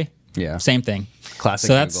 sorry. Yeah. Same thing. Classic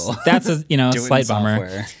So that's Google. that's a Doing slight bummer.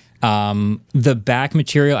 software. The back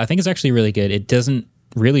material, I think, is actually really good. It doesn't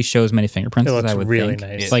really show as many fingerprints It as looks I would really think.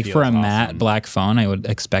 nice. It Like for a feels matte awesome. black phone, I would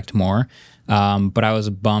expect more. But I was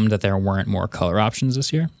bummed that there weren't more color options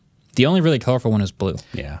this year. The only really colorful one is blue.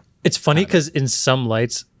 Yeah. It's funny because in some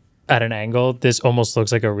lights at an angle, this almost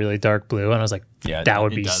looks like a really dark blue. And I was like, Yeah, that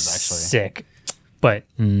would it be does, actually. sick. But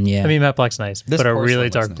Yeah. I mean, matte black's nice, This but a porcelain really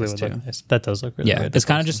looks dark nice blue would too. look nice. That does look really Yeah, good. it's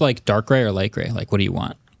kind of just like dark gray or light gray. Like, what do you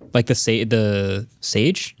want? Like the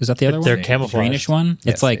sage, is that the other They're one? camouflaged. The greenish one.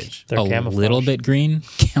 Yeah, it's like sage. They're a camouflage. little bit green.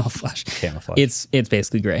 Camouflage. Camouflage. It's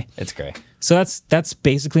basically gray. It's great. So that's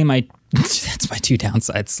basically my that's my two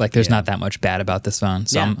downsides. Like, there's not that much bad about this phone,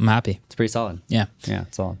 so Yeah. I'm happy. It's pretty solid. Yeah. Yeah,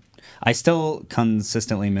 it's solid. I still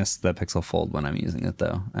consistently miss the Pixel Fold when I'm using it,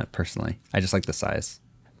 though, personally. I just like the size.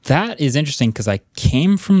 That is interesting because I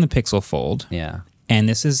came from the Pixel Fold, Yeah. and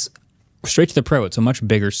this is straight to the Pro. It's a much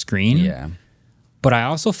bigger screen. Yeah. But I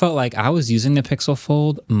also felt like I was using the Pixel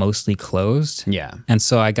Fold mostly closed. Yeah. And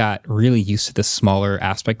so I got really used to the smaller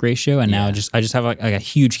aspect ratio, and now Yeah. I just have like a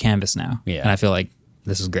huge canvas now. Yeah. And I feel like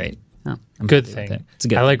this is great. Oh. I'm good happy with thing. it. It's a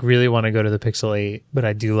good I thing. like really want to go to the Pixel 8, but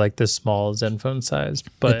I do like the small Zenfone size.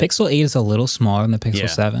 But the Pixel 8 is a little smaller than the Pixel Yeah.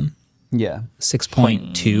 7. Yeah. 6.2. I'm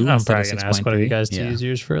instead of probably going to ask one of you 6.3. guys to Yeah. use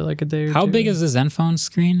yours for like a day or How two. big is the Zenfone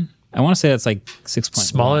screen? I want to say that's like 6.1.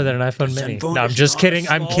 Smaller than an iPhone mini. No, I'm just kidding.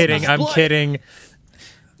 I'm kidding. I'm kidding.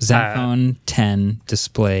 Zenfone 10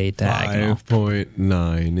 display diagonal.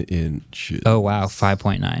 5.9 inches. Oh, wow.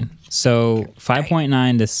 5.9. So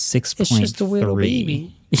 5.9 to 6.3. just a little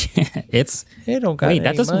baby. It's It don't got wait, that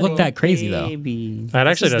any doesn't look money. that crazy though. That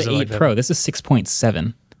actually This is doesn't the 8 look that. Pro. This is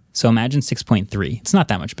 6.7. So imagine 6.3. It's not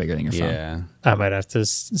that much bigger than your phone. Yeah. I might have to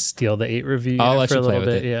steal the 8 review I'll unit let for you a play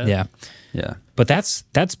little with bit. it. Yeah. Yeah. But that's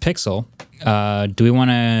Pixel. Do we want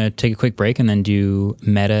to take a quick break and then do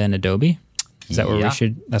Meta and Adobe? Is that what Yeah. we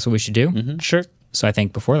should? That's what we should do. Sure. So I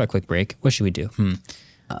think before that quick break, what should we do?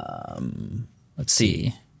 Let's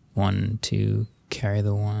see. 1, 2, carry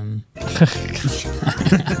the one.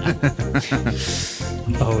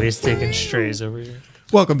 Always taking strays over here.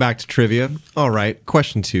 Welcome back to Trivia. All right,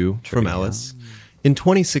 question 2 from Ellis. In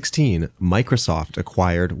 2016, Microsoft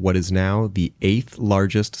acquired what is now the 8th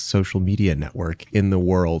largest social media network in the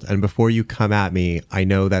world. And before you come at me, I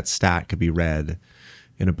know that stat could be read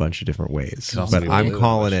in a bunch of different ways, also but be I'm blue,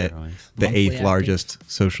 calling I'm it sure. the Monthly 8th active.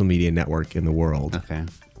 largest social media network in the world Okay.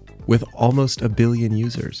 with almost 1 billion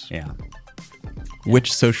users. Yeah.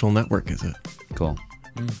 Which social network is it? Cool.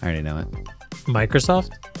 I already know it.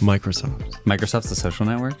 Microsoft? Microsoft. Microsoft's the social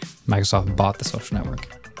network? Microsoft bought the social network.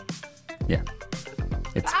 Yeah.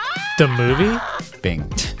 It's The movie? Bing.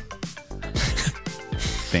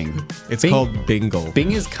 Bing. It's Bing- called Bingle.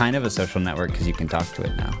 Bing is kind of a social network because you can talk to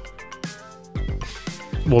it now.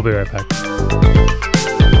 We'll be right back.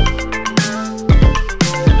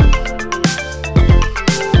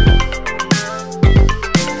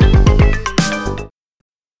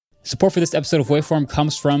 Support for this episode of Waveform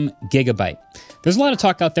comes from Gigabyte. There's a lot of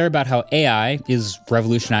talk out there about how AI is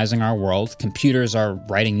revolutionizing our world. Computers are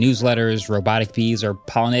writing newsletters, robotic bees are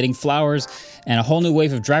pollinating flowers, and a whole new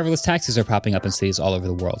wave of driverless taxis are popping up in cities all over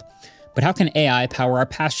the world. But how can AI power our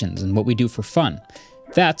passions and what we do for fun?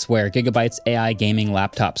 That's where Gigabyte's AI gaming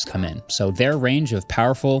laptops come in. So their range of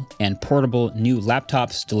powerful and portable new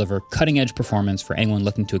laptops deliver cutting-edge performance for anyone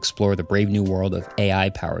looking to explore the brave new world of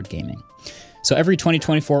AI-powered gaming. So every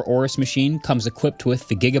 2024 Aorus machine comes equipped with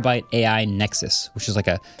the Gigabyte AI Nexus, which is like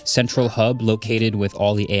a central hub located with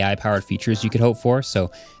all the AI-powered features you could hope for.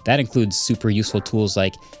 So that includes super useful tools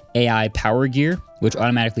like AI Power Gear, which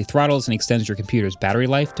automatically throttles and extends your computer's battery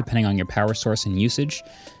life depending on your power source and usage.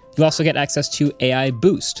 You'll also get access to AI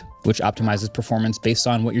Boost, which optimizes performance based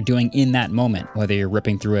on what you're doing in that moment, whether you're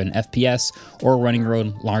ripping through an FPS or running your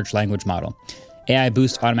own large language model. AI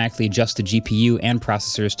Boost automatically adjusts the GPU and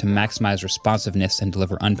processors to maximize responsiveness and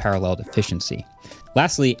deliver unparalleled efficiency.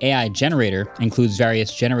 Lastly, AI Generator includes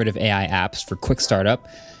various generative AI apps for quick startup,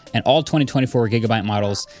 and all 2024 Gigabyte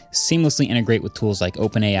models seamlessly integrate with tools like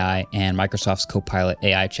OpenAI and Microsoft's Copilot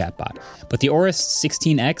AI chatbot. But the Aorus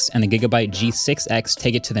 16X and the Gigabyte G6X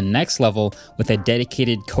take it to the next level with a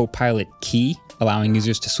dedicated Copilot key, allowing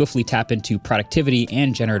users to swiftly tap into productivity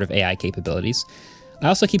and generative AI capabilities. I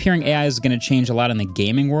also keep hearing AI is going to change a lot in the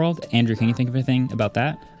gaming world. Andrew, can you think of anything about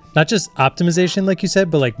that? Not just optimization, like you said,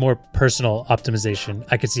 but like more personal optimization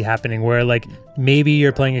I could see happening where like maybe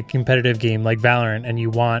you're playing a competitive game like Valorant and you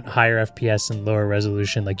want higher FPS and lower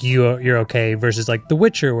resolution. Like you're okay versus like The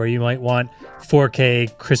Witcher where you might want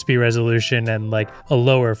 4K crispy resolution and like a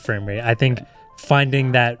lower frame rate. I think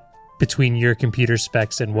finding that between your computer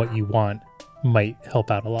specs and what you want might help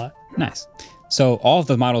out a lot. Nice. So all of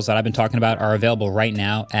the models that I've been talking about are available right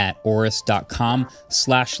now at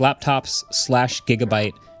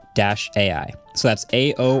aorus.com/laptops/gigabyte-AI. So that's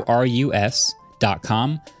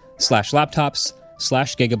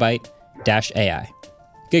aorus.com/laptops/gigabyte-AI.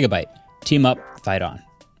 Gigabyte. Team up, fight on.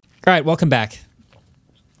 All right, welcome back.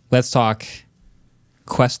 Let's talk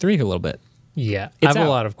Quest 3 a little bit. Yeah, It's I have out. a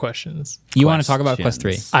lot of questions. You want to talk about Quest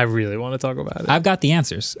 3? Questions. I really want to talk about it. I've got the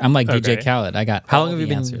answers. I'm like DJ Okay. Khaled. I got How all long have you the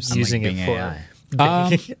been answers. using Bing it for? AI.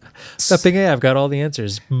 That Bing AI, I've got all the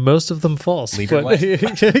answers. Most of them false. Lead your but- I'm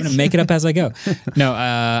gonna make it up as I go. No,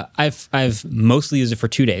 I've mostly used it for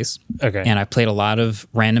 2 days. Okay. And I've played a lot of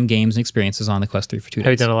random games and experiences on the Quest 3 for 2 days.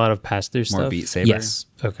 Have you done a lot of pass-through More stuff? Beat Saber. Yes.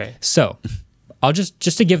 Okay. So, I'll just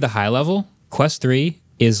to give the high level, Quest 3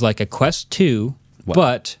 is like a Quest 2,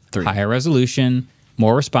 but 3. higher resolution,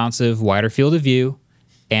 more responsive, wider field of view,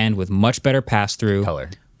 and with much better pass-through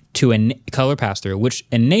Color. color pass-through, which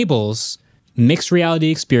enables mixed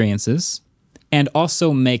reality experiences and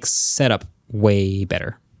also makes setup way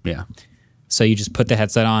better. Yeah. So you just put the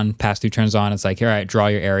headset on, pass-through turns on, it's like, all right, draw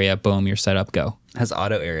your area, boom, you're set up, go. Has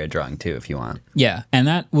auto area drawing too if you want. Yeah, and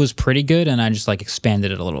that was pretty good, and I just like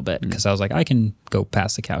expanded it a little bit because I was like, I can go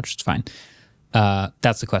past the couch, it's fine.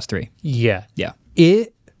 That's the Quest 3. Yeah. Yeah.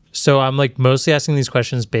 So I'm like mostly asking these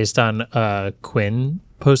questions based on Quinn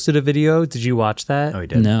posted a video. Did you watch that? Oh, he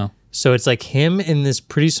did. No. So it's like him in this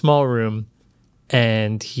pretty small room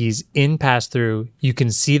and he's in pass-through. You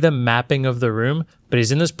can see the mapping of the room, but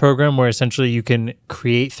he's in this program where essentially you can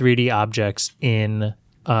create 3D objects in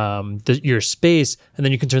your space and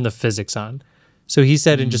then you can turn the physics on. So he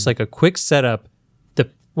said in just like a quick setup,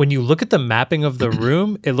 when you look at the mapping of the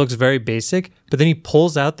room, it looks very basic, but then he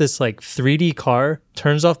pulls out this like 3D car,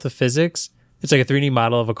 turns off the physics. It's like a 3D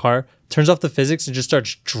model of a car, turns off the physics and just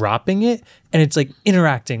starts dropping it. And it's like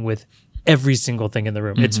interacting with every single thing in the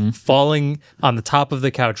room. It's falling on the top of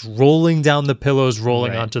the couch, rolling down the pillows,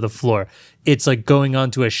 rolling onto the floor. It's like going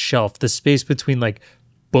onto a shelf, the space between like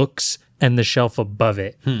books and the shelf above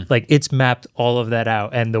it. Like it's mapped all of that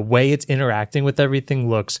out. And the way it's interacting with everything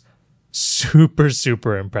looks super,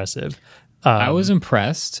 super impressive. I was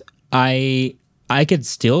impressed. I could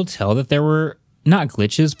still tell that there were not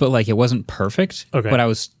glitches, but like it wasn't perfect. Okay.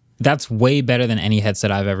 But that's way better than any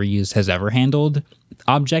headset I've ever used has ever handled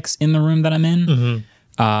objects in the room that I'm in.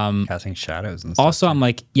 Casting shadows and stuff. Also, I'm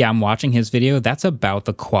like, yeah, I'm watching his video. That's about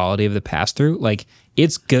the quality of the pass through. Like,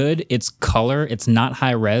 it's good. It's color. It's not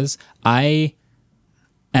high res. And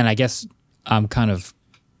I guess I'm kind of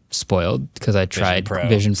spoiled because I tried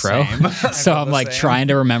Vision Pro. So I'm like trying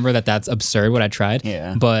to remember that that's absurd what I tried.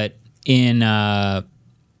 Yeah. But in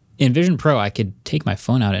in Vision Pro, I could take my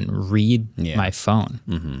phone out and read my phone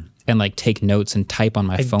and like take notes and type on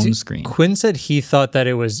my phone screen. Quinn said he thought that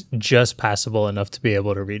it was just passable enough to be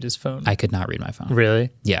able to read his phone. I could not read my phone.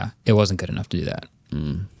 Really? Yeah, it wasn't good enough to do that.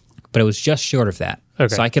 But it was just short of that.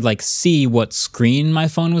 Okay. So I could like see what screen my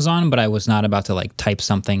phone was on, but I was not about to like type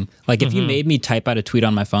something. Like if you made me type out a tweet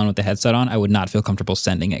on my phone with the headset on, I would not feel comfortable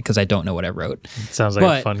sending it because I don't know what I wrote. Sounds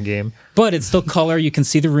like a fun game. But it's still color. You can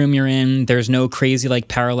see the room you're in. There's no crazy like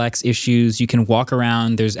parallax issues. You can walk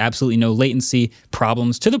around. There's absolutely no latency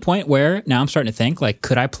problems to the point where now I'm starting to think like,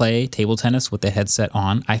 could I play table tennis with the headset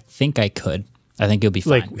on? I think I could. I think it'll be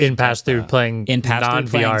fine. Like in pass-through playing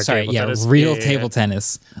non-VR table tennis. Real table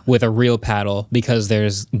tennis with a real paddle because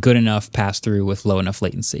there's good enough pass-through with low enough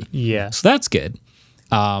latency. Yeah. So that's good.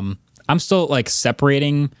 I'm still like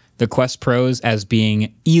separating the Quest Pros as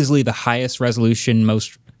being easily the highest resolution,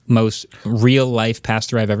 most real-life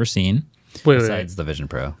pass-through I've ever seen. Wait. Besides the Vision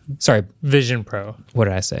Pro. Sorry, Vision Pro. what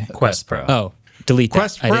did I say? Quest Pro. Oh, delete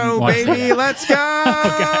Quest that. I didn't Pro, want- baby, let's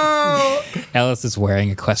go! Ellis is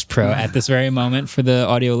wearing a Quest Pro at this very moment for the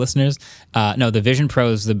audio listeners. No, the Vision Pro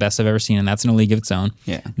is the best I've ever seen, and that's in a league of its own.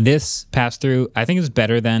 Yeah. This pass-through, I think, is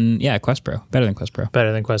better than, Quest Pro. Better than Quest Pro.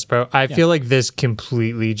 Better than Quest Pro. I feel like this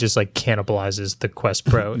completely just like cannibalizes the Quest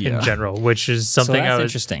Pro in general, which is something that's I was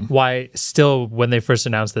interesting. Why still when they first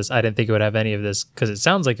announced this, I didn't think it would have any of this because it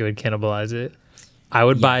sounds like it would cannibalize it. I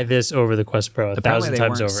would buy this over the Quest Pro Apparently 1,000 they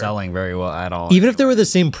times weren't over. selling very well at all. Even if they were the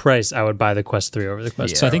same price, I would buy the Quest 3 over the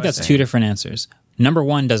Quest So I think that's two different answers. Number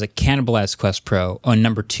one, does it cannibalize Quest Pro? Or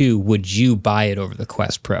number two, would you buy it over the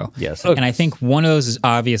Quest Pro? Yes. And I think one of those is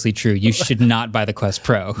obviously true. You should not buy the Quest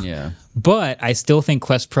Pro. Yeah. But I still think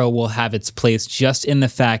Quest Pro will have its place just in the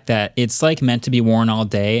fact that it's like meant to be worn all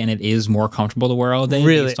day and it is more comfortable to wear all day.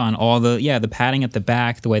 Really? Based on all the padding at the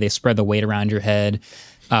back, the way they spread the weight around your head.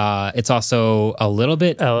 It's also a little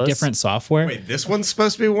bit Ellis? different software. Wait, this one's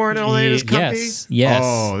supposed to be worn all day as comfy? Yes.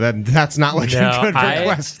 Oh, that's not looking No, good for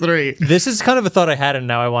Quest 3. This is kind of a thought I had, and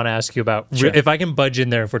now I want to ask you about if I can budge in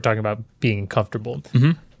there if we're talking about being comfortable.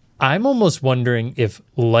 I'm almost wondering if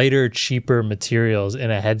lighter, cheaper materials in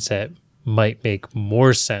a headset might make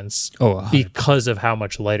more sense Oh, 100%. because of how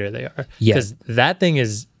much lighter they are. Yeah. Because that thing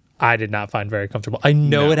I did not find very comfortable. I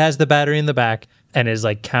know it has the battery in the back and is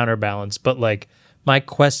like counterbalanced, but like my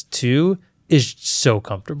Quest 2 is so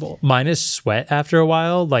comfortable. Mine is sweat after a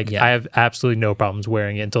while. Like I have absolutely no problems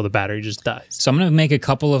wearing it until the battery just dies. So I'm going to make a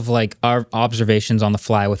couple of like our observations on the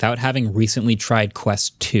fly without having recently tried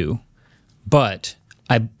Quest 2. But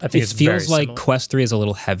I think it it's very feels like similar. Quest 3 is a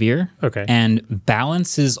little heavier. Okay. And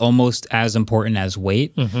balance is almost as important as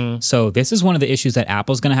weight. So this is one of the issues that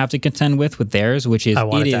Apple's going to have to contend with theirs, which is I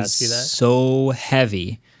wanted it to is ask you that. so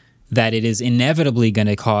heavy that it is inevitably going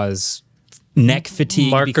to cause neck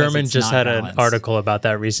fatigue. Mark because Gurman it's just not had balanced. an article about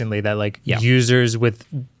that recently that like users with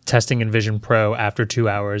testing in Vision Pro after 2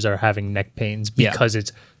 hours are having neck pains because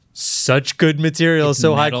it's such good material,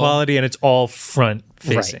 so high metal. quality, and it's all front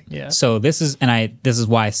facing. Right. Yeah. So this is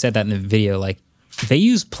why I said that in the video. Like they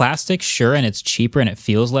use plastic, sure, and it's cheaper and it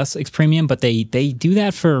feels less premium, but they do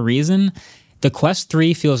that for a reason. The Quest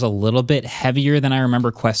 3 feels a little bit heavier than I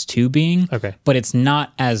remember Quest 2 being. Okay. But it's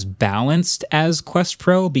not as balanced as Quest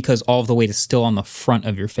Pro because all of the weight is still on the front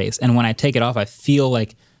of your face. And when I take it off, I feel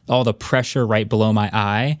like all the pressure right below my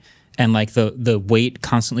eye and like the weight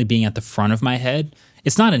constantly being at the front of my head.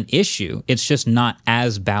 It's not an issue. It's just not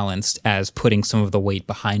as balanced as putting some of the weight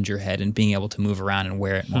behind your head and being able to move around and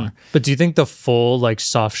wear it more. But do you think the full like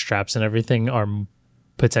soft straps and everything are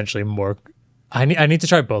potentially more? I need to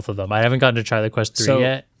try both of them. I haven't gotten to try the Quest 3 So-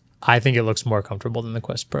 yet. I think it looks more comfortable than the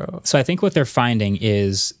Quest Pro. So I think what they're finding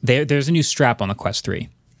is there's a new strap on the Quest 3.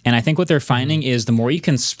 And I think what they're finding is the more you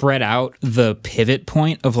can spread out the pivot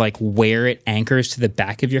point of like where it anchors to the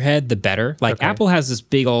back of your head, the better. Like Apple has this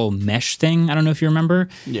big old mesh thing. I don't know if you remember.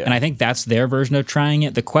 Yeah. And I think that's their version of trying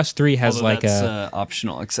it. The Quest 3 has Although like that's a...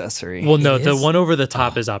 optional accessory. Well, no, the is? one over the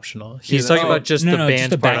top is optional. He's talking about just no, the no, band just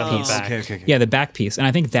the part back on the piece. back. Okay. Yeah, the back piece. And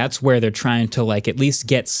I think that's where they're trying to like at least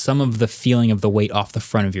get some of the feeling of the weight off the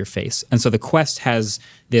front of your face. And so the Quest has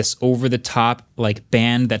this over the top like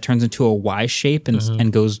band that turns into a Y shape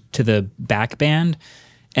and goes to the back band.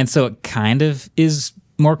 And so it kind of is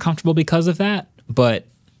more comfortable because of that. But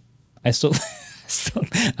I still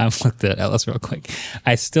I've looked at Ellis real quick.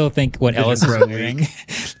 I still think what Ellis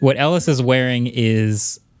is wearing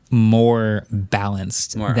is more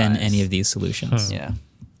balanced More than eyes. any of these solutions. Yeah.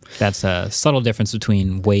 That's a subtle difference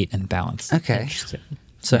between weight and balance. Okay.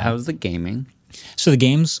 So how's the gaming? So the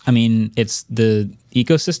games, I mean, it's the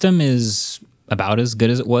ecosystem is about as good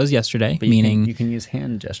as it was yesterday. But meaning, you can use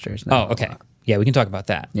hand gestures now. oh, okay. Yeah, we can talk about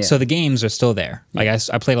that. So the games are still there. Like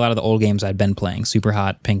I played a lot of the old games I'd been playing. Super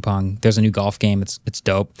Hot, Ping Pong. There's a new golf game. It's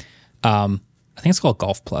dope. I think it's called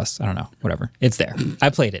Golf Plus. I don't know. Whatever. It's there. I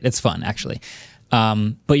played it. It's fun actually.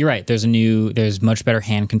 But you're right. There's much better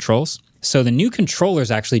hand controls. So the new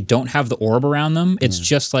controllers actually don't have the orb around them. It's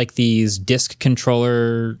just like these disc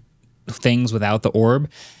controller things without the orb,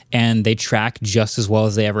 and they track just as well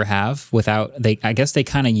as they ever have I guess they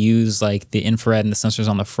kind of use like the infrared and the sensors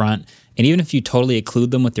on the front, and even if you totally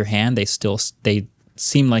occlude them with your hand, they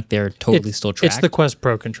seem like they're totally still tracked. It's the Quest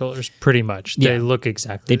Pro controllers, pretty much. They look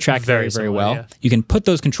exactly. They track very similar, well. yeah. You can put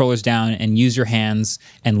those controllers down and use your hands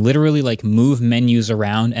and literally like move menus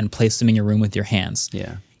around and place them in your room with your hands.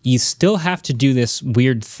 Yeah. You still have to do this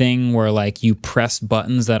weird thing where like you press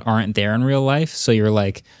buttons that aren't there in real life. So you're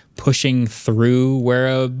like pushing through where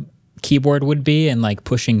a keyboard would be and like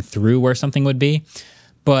pushing through where something would be.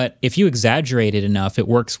 But if you exaggerate it enough, it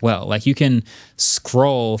works well. Like you can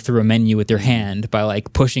scroll through a menu with your hand by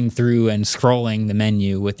like pushing through and scrolling the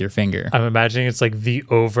menu with your finger. I'm imagining it's like the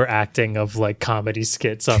overacting of like comedy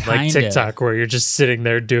skits on like Kinda. TikTok where you're just sitting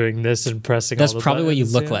there doing this and pressing That's all the probably what you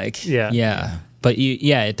buttons. look like. Yeah. But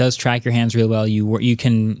it does track your hands really well. You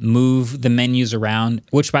can move the menus around,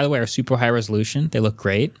 which by the way are super high resolution. They look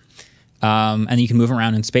great. And you can move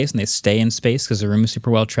around in space, and they stay in space because the room is super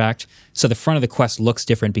well tracked. So the front of the Quest looks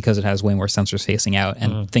different because it has way more sensors facing out,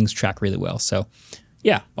 and things track really well. So,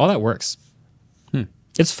 yeah, all that works.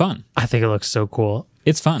 It's fun. I think it looks so cool.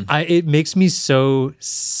 It's fun. It makes me so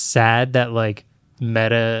sad that like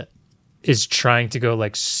Meta is trying to go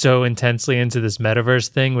like so intensely into this metaverse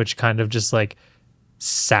thing, which kind of just like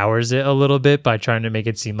sours it a little bit by trying to make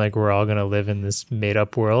it seem like we're all going to live in this made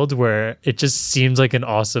up world where it just seems like an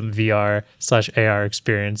awesome VR/AR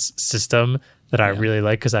experience system that I really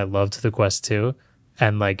like because I loved the Quest 2.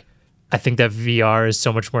 And like, I think that VR is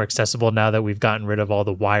so much more accessible now that we've gotten rid of all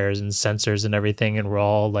the wires and sensors and everything. And we're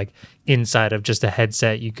all like inside of just a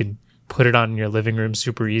headset. You can put it on in your living room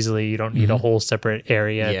super easily. You don't need a whole separate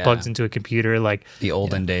area. It plugs into a computer. Like The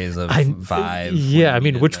olden days of Vive. yeah, I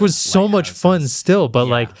mean, which was so much fun still. But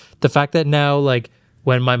like the fact that now, like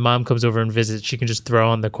when my mom comes over and visits, she can just throw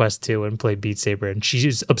on the Quest 2 and play Beat Saber, and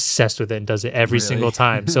she's obsessed with it and does it every single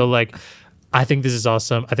time. So like, I think this is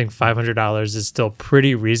awesome. I think $500 is still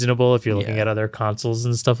pretty reasonable if you're looking at other consoles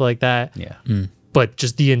and stuff like that. Yeah. But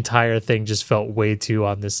just the entire thing just felt way too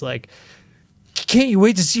on this like, can't you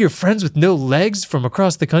wait to see your friends with no legs from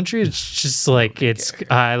across the country? It's just like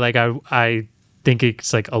I think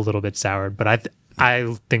it's like a little bit soured, but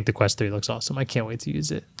I think the Quest 3 looks awesome. I can't wait to use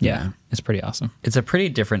it. Yeah, it's pretty awesome. It's a pretty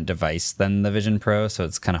different device than the Vision Pro, so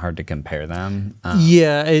it's kind of hard to compare them.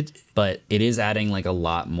 But it is adding like a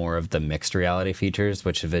lot more of the mixed reality features,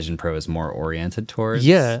 which the Vision Pro is more oriented towards.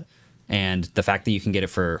 Yeah. And the fact that you can get it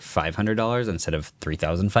for $500 instead of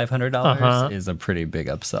 $3,500 is a pretty big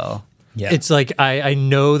upsell. Yeah. It's like I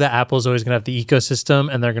know that Apple's always going to have the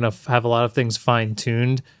ecosystem and they're going to have a lot of things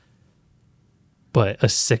fine-tuned, but a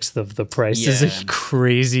sixth of the price is a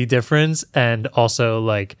crazy difference. And also,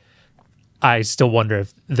 like, I still wonder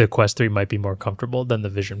if the Quest 3 might be more comfortable than the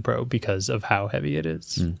Vision Pro because of how heavy it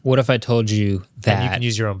is. What if I told you that... And you can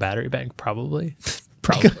use your own battery bank, probably.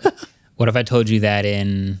 Probably. What if I told you that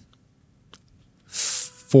in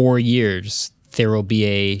 4 years, there will be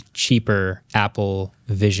a cheaper Apple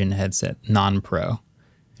Vision headset, non-Pro?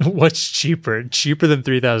 What's cheaper? Cheaper than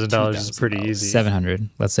 $3,000 is pretty easy. $700.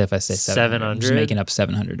 Let's say if I say $700. I'm just $700? making up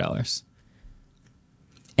 $700.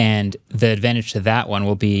 And the advantage to that one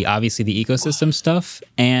will be obviously the ecosystem stuff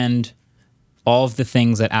and all of the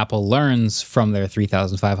things that Apple learns from their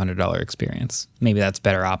 $3,500 experience. Maybe that's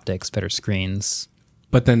better optics, better screens.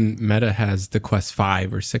 But then Meta has the Quest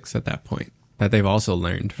 5 or 6 at that point that they've also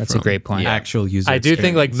learned. That's a great point. Actual user I do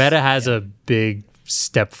think like experience. Meta has a big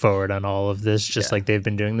step forward on all of this, just like they've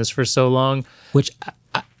been doing this for so long. Which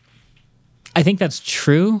I think that's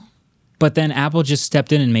true, but then Apple just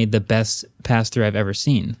stepped in and made the best pass-through I've ever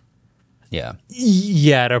seen. Yeah.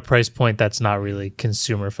 Yeah, at a price point that's not really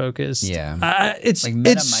consumer focused. Yeah. It's Like,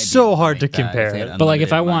 Meta it's might be so able to hard to make that if compare they had it. But like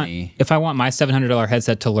if unlimited I money. want my $700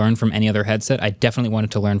 headset to learn from any other headset, I definitely want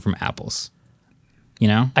it to learn from Apple's. You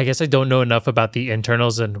know? I guess I don't know enough about the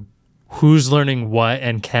internals and who's learning what,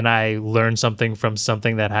 and can I learn something from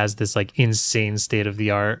something that has this like insane state of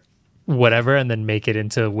the art whatever, and then make it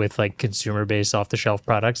into with like consumer based off the shelf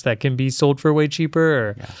products that can be sold for way cheaper.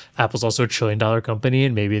 Or Apple's also a $1 trillion company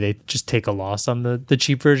and maybe they just take a loss on the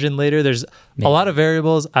cheap version later. There's a lot of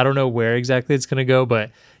variables. I don't know where exactly it's going to go,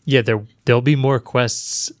 but yeah, there'll be more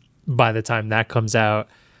Quests by the time that comes out.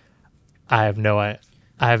 I have no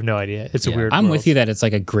idea. It's a weird I'm world. with you that it's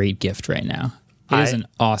like a great gift right now. It is an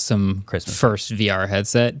awesome Christmas. first VR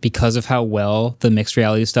headset because of how well the mixed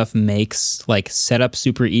reality stuff makes like setup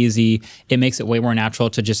super easy. It makes it way more natural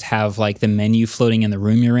to just have like the menu floating in the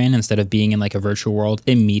room you're in instead of being in like a virtual world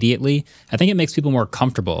immediately. I think it makes people more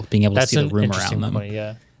comfortable being able to see the room around them. Point,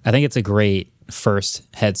 yeah. I think it's a great first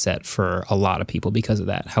headset for a lot of people because of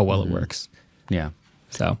that, how well it works. Yeah.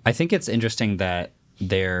 So I think it's interesting that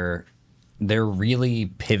they're really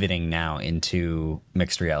pivoting now into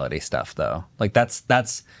mixed reality stuff though. Like that's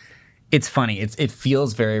it's funny. It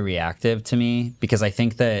feels very reactive to me because I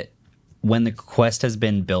think that when the Quest has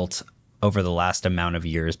been built over the last amount of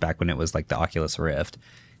years, back when it was like the Oculus Rift,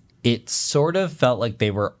 it sort of felt like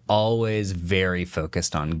they were always very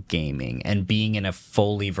focused on gaming and being in a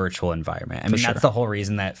fully virtual environment. I mean, that's the whole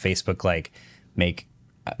reason that Facebook made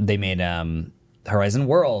Horizon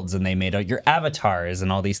Worlds and they made your avatars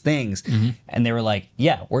and all these things. And they were like,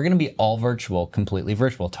 yeah, we're going to be all virtual, completely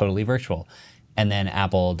virtual, totally virtual. And then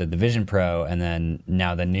Apple did the Vision Pro, and then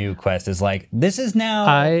now the new Quest is like, this is now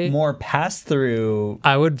more pass-through.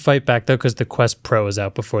 I would fight back though because the Quest Pro was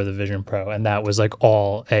out before the Vision Pro, and that was like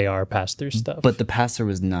all AR pass-through stuff. But the pass-through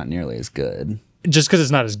was not nearly as good. Just because it's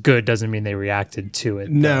not as good doesn't mean they reacted to it.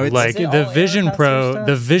 No, though. it's- like Is it the all Vision AR Pro. pass-through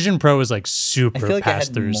The stuff? Vision Pro is like I super feel like it had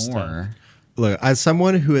pass-through stuff. more. Look, as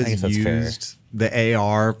someone who guess has that's fair. used the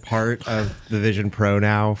AR part of the Vision Pro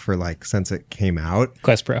now for like since it came out,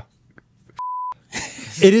 Quest Pro.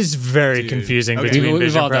 It is very confusing Okay. between We've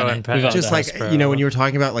Vision all Pro done and it. We've all just done like Quest Pro. when you were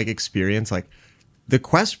talking about like experience, like the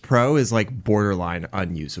Quest Pro is like borderline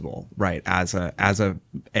unusable, right? As a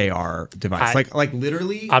AR device, like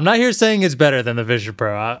literally. I'm not here saying it's better than the Vision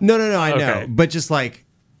Pro. No, I know, Okay. but just like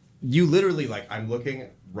you literally like I'm looking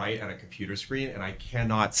right at a computer screen and I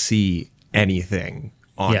cannot see anything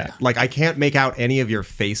on Yeah. it. Like I can't make out any of your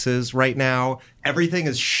faces right now. Everything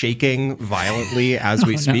is shaking violently as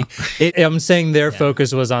we speak. I'm saying their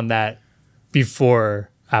focus was on that before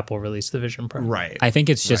Apple released the Vision Pro. Right. I think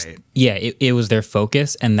it's just, Right. it was their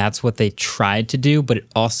focus and that's what they tried to do, but it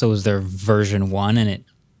also was their version 1 and it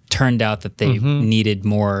turned out that they needed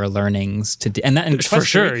more learnings to do. And that and For Quest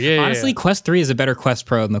sure, 3, yeah, honestly, yeah. Quest 3 is a better Quest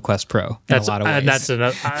Pro than the Quest Pro in a lot of ways. And that's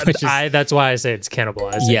another. Which is- That's why I say it's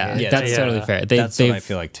cannibalizing. yeah, it. that's totally fair. That's what I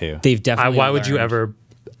feel like too. They've definitely Why would you learned- ever?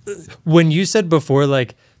 When you said before,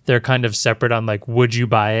 like they're kind of separate on like, would you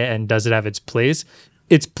buy it and does it have its place?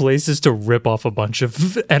 Its place is to rip off a bunch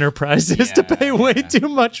of enterprises to pay way too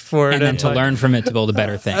much for it, and then to like, learn from it to build a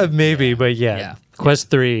better thing. maybe, but yeah. Yeah. Quest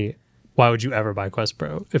 3. Why would you ever buy Quest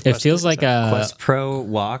Pro? If It Quest feels 3 like is out? Quest Pro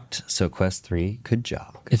walked, so Quest 3 could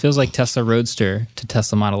jog. it feels like Tesla Roadster to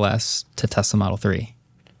Tesla Model S to Tesla Model 3.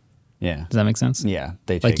 Yeah. Does that make sense? Yeah.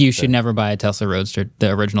 They Like take you the- should never buy a Tesla Roadster,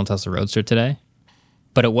 the original Tesla Roadster today.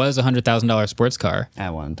 But it was a $100,000 sports car.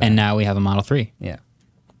 At one time. And now we have a Model 3. Yeah.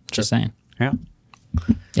 Just saying. Yeah.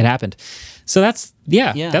 It happened. So that's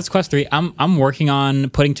Yeah. that's Quest 3. I'm working on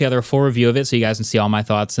putting together a full review of it so you guys can see all my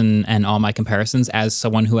thoughts and all my comparisons as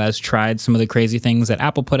someone who has tried some of the crazy things that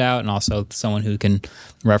Apple put out and also someone who can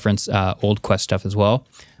reference old Quest stuff as well.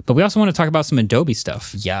 But we also want to talk about some Adobe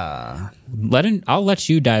stuff. Yeah. I'll let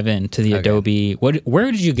you dive into the Adobe.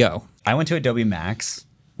 Where did you go? I went to Adobe Max,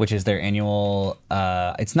 which is their annual,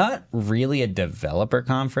 it's not really a developer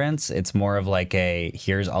conference. It's more of like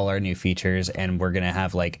here's all our new features and we're going to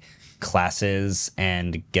have like classes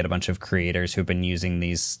and get a bunch of creators who've been using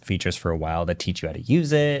these features for a while that teach you how to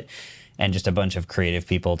use it. And just a bunch of creative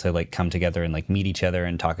people to like come together and like meet each other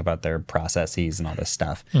and talk about their processes and all this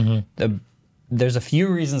stuff. There's a few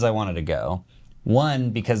reasons I wanted to go. One,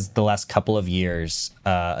 because the last couple of years,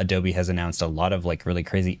 Adobe has announced a lot of like really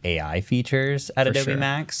crazy AI features at Adobe sure.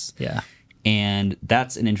 Max. Yeah. And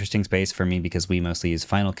that's an interesting space for me because we mostly use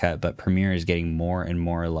Final Cut, but Premiere is getting more and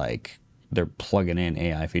more like they're plugging in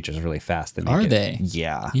AI features really fast. To make Are it- they?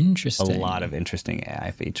 Yeah. Interesting. A lot of interesting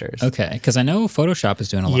AI features. Okay, because I know Photoshop is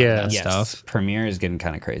doing a lot Yeah. of that Yes. stuff. Premiere is getting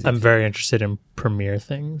kind of crazy. I'm very interested in Premiere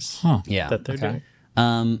things yeah. that they're doing.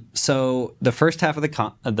 So the first half of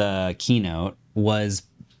the keynote was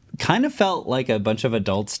kind of felt like a bunch of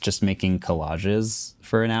adults just making collages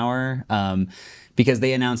for an hour because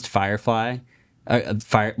they announced Firefly.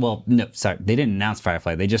 They didn't announce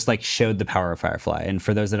Firefly. They just like showed the power of Firefly. And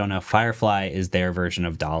for those that don't know, Firefly is their version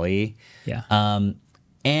of DALL-E. Yeah.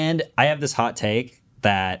 And I have this hot take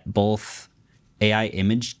that both AI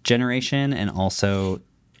image generation and also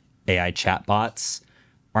AI chatbots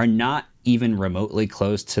are not even remotely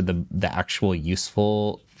close to the actual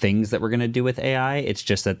useful things that we're going to do with AI. It's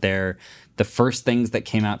just that the the first things that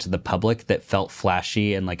came out to the public that felt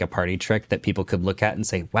flashy and like a party trick that people could look at and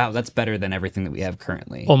say, wow, that's better than everything that we have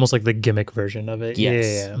currently. Almost like the gimmick version of it.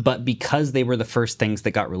 Yes. Yeah. But because they were the first things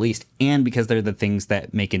that got released and because they're the things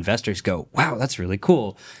that make investors go, wow, that's really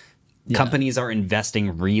cool. Companies are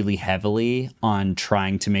investing really heavily on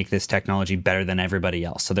trying to make this technology better than everybody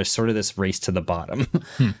else. So there's sort of this race to the bottom.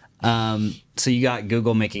 So you got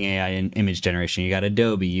Google making AI in image generation. You got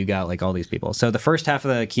Adobe. You got like all these people. So the first half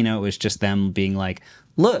of the keynote was just them being like,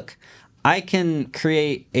 look, I can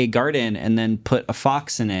create a garden and then put a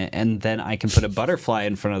fox in it. And then I can put a butterfly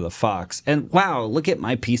in front of the fox. And wow, look at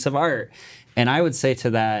my piece of art. And I would say to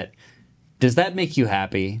that, does that make you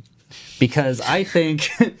happy? Because I think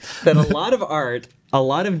that a lot of art, a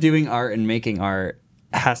lot of doing art and making art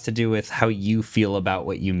has to do with how you feel about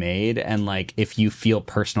what you made and like if you feel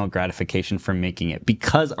personal gratification from making it,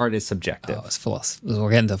 because art is subjective. Oh, it's philosophy.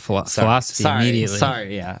 We're getting to philosophy immediately.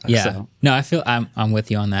 Sorry, yeah. Yeah. So, No, I feel I'm with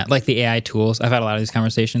you on that. Like the AI tools, I've had a lot of these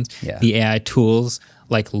conversations. Yeah. The AI tools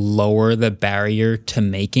like lower the barrier to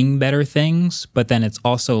making better things, but then it's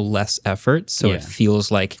also less effort, so Yeah. it feels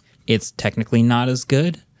like it's technically not as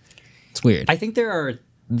good. It's weird. I think there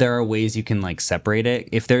are ways you can like separate it.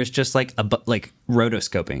 If there's just like like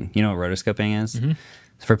rotoscoping, you know what rotoscoping is? Mm-hmm.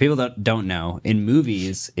 For people that don't know, in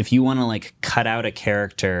movies, if you want to like cut out a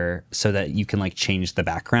character so that you can like change the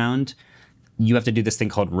background, you have to do this thing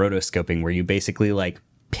called rotoscoping, where you basically like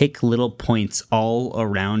pick little points all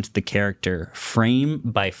around the character frame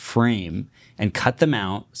by frame and cut them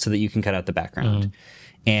out so that you can cut out the background.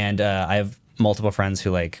 And I have multiple friends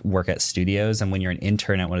who like work at studios, and when you're an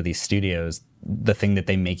intern at one of these studios, the thing that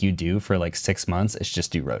they make you do for like 6 months is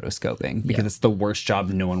just do rotoscoping, because it's the worst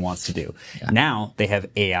job no one wants to do. Now they have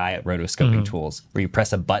AI at rotoscoping tools where you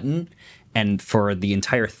press a button and for the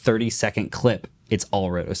entire 30-second clip, it's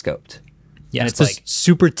all rotoscoped. Yeah, And it's Just like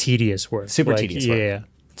super tedious work. super Like, tedious work. Yeah.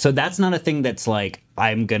 So that's not a thing that's like,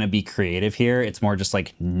 I'm going to be creative here. It's more just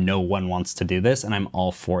like, no one wants to do this, and I'm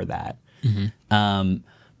all for that.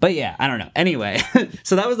 But yeah, I don't know. Anyway,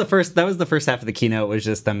 so that was the first half of the keynote, was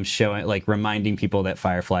just them showing, like reminding people that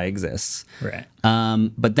Firefly exists. Right.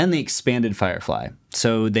 But then they expanded Firefly.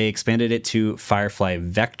 So they expanded it to Firefly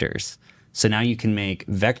vectors. So now you can make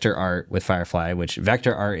vector art with Firefly, which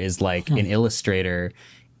vector art is like in Illustrator.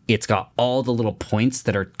 It's got all the little points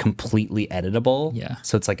that are completely editable. Yeah.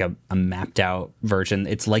 So it's like a mapped out version.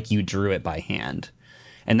 It's like you drew it by hand.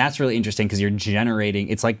 And that's really interesting because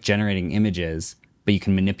it's like generating images, but you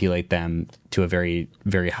can manipulate them to a very,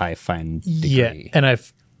 very high fine degree. Yeah.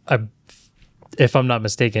 And if I'm not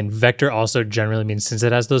mistaken, vector also generally means, since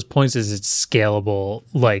it has those points, is it's scalable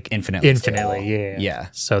like Infinitely. Yeah. Yeah.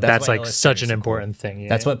 So That's that's why like such Illustrator's an so important thing. Yeah.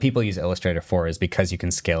 That's what people use Illustrator for, is because you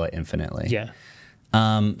can scale it infinitely. Yeah.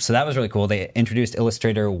 So that was really cool. They introduced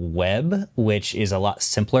Illustrator Web, which is a lot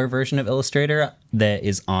simpler version of Illustrator that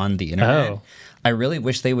is on the internet. Oh. I really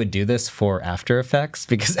wish they would do this for After Effects,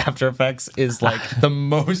 because After Effects is like the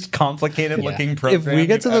most complicated looking program. If we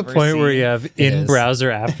get to the point where you have in-browser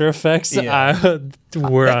After Effects, we're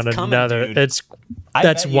That's on coming, another. dude. That's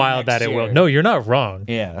bet you wild next that it will. year. No, you're not wrong.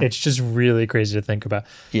 Yeah. It's just really crazy to think about.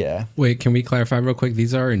 Yeah, Wait, can we clarify real quick?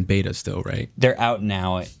 These are in beta still, right? they're out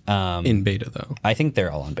now. In beta though. I think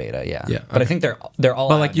they're all in beta. Yeah, Yeah, but I okay. think they're all.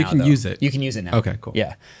 But, out like, you now, can though. use it. You can use it now. Okay, cool.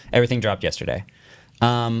 Yeah, everything dropped yesterday.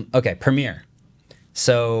 Okay, Premiere.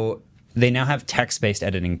 So they now have text-based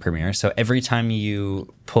editing Premiere. So every time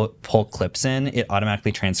you pull clips in, it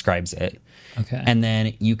automatically transcribes it. Okay. And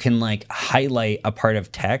then you can like highlight a part of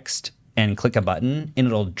text and click a button, and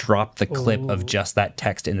it'll drop the clip of just that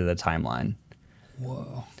text into the timeline.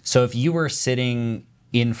 Whoa. So if you were sitting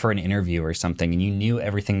in for an interview or something and you knew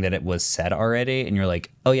everything that it was said already, and you're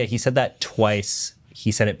like, oh yeah, he said that twice, he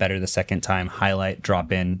said it better the second time, highlight,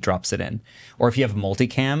 drop in, drops it in. Or if you have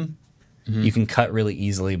multicam, you can cut really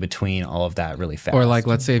easily between all of that really fast. Or like,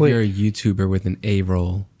 let's say if Wait. you're a YouTuber with an A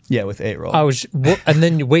roll. yeah, with A-roll. And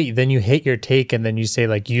then then you hit your take, and then you say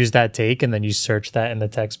like use that take, and then you search that in the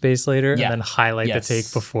text space later, Yeah. and then highlight Yes. the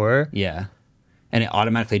take before. Yeah. And it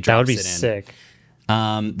automatically That drops would be it in. sick.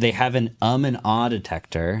 They have an and ah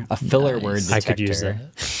detector, a filler word detector. I could use that.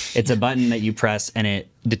 It's a button that you press, and it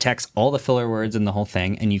detects all the filler words in the whole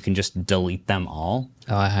thing, and you can just delete them all.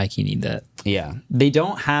 Oh, I high key need that. Yeah, they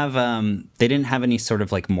don't have. They didn't have any sort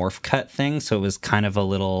of like morph cut thing, so it was kind of a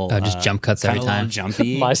little. Just jump cuts kinda every a little time.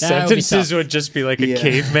 Jumpy. My That would be sentences tough. would just be like a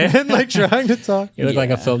caveman, like trying to talk. You look like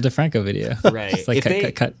a Phil DeFranco video. Right. It's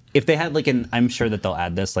like cut. If they had like I'm sure that they'll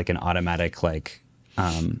add this like an automatic like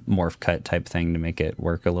morph cut type thing to make it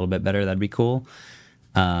work a little bit better. That'd be cool.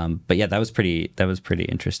 But yeah, that was pretty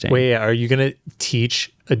interesting. Wait, are you gonna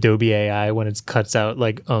teach Adobe AI when it cuts out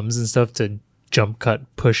like ums and stuff to jump cut,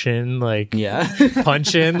 push in, like Yeah.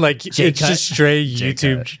 punch in, like it's just straight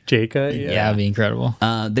YouTube J-cut? Yeah, that'd be incredible.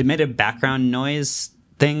 They made a background noise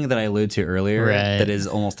thing that I alluded to earlier Right. that is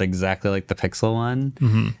almost exactly like the Pixel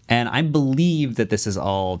one. And I believe that this is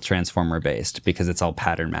all transformer based because it's all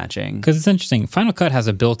pattern matching. Because it's interesting. Final Cut has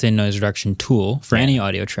a built-in noise reduction tool for any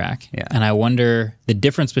audio track. Yeah. And I wonder the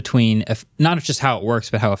difference between not just how it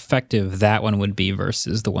works, but how effective that one would be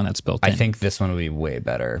versus the one that's built in. I think this one would be way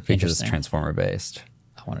better because it's Interesting. transformer based.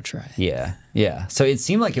 I want to try it. Yeah. So it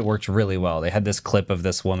seemed like it worked really well. They had this clip of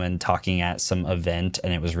this woman talking at some event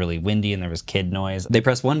and it was really windy and there was kid noise. They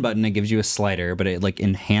press one button, it gives you a slider, but it like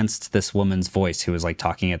enhanced this woman's voice who was like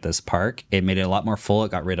talking at this park. It made it a lot more full.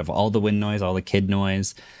 It got rid of all the wind noise, all the kid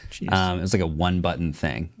noise. It was like a one button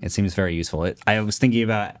thing. It seems very useful. I was thinking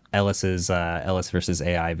about Ellis versus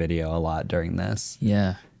AI video a lot during this.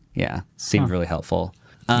 Yeah. Yeah. Seemed really helpful.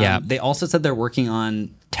 Yeah. They also said they're working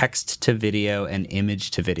on text to video and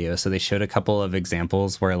image to video. So they showed a couple of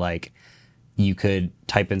examples where like you could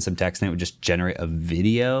type in some text and it would just generate a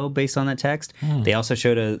video based on that text. They also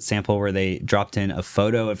showed a sample where they dropped in a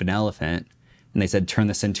photo of an elephant and they said, turn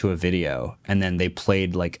this into a video. And then they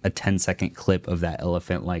played like a 10-second clip of that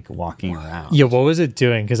elephant like walking around. Yeah, what was it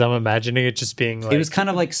doing? Because I'm imagining it just being like It was kind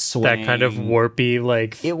of like swaying. that kind of warpy,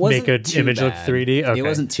 like It wasn't make an too image look bad. 3D. Okay. It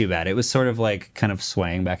wasn't too bad. It was sort of like kind of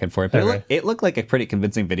swaying back and forth. But Okay. it looked like a pretty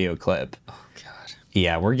convincing video clip. Oh, God.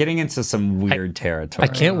 Yeah, we're getting into some weird territory. I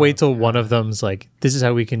can't wait till one of them's like, this is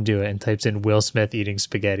how we can do it, and types in Will Smith eating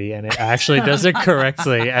spaghetti, and it actually does it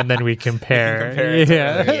correctly, and then we compare.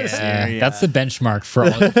 Yeah. That's the benchmark for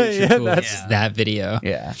all the future tools. Is that video.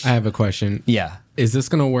 Yeah. I have a question. Yeah. Is this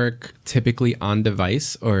going to work typically on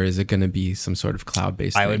device, or is it going to be some sort of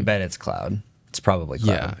cloud-based I thing? would bet it's cloud. It's probably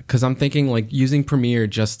cloud. Yeah, because I'm thinking like using Premiere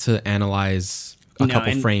just to analyze a No,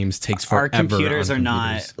 couple and frames takes forever. Our computers on are not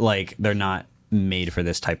computers. like they're not made for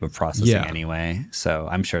this type of processing Yeah. anyway. So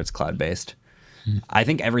I'm sure it's cloud based. I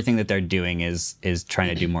think everything that they're doing is trying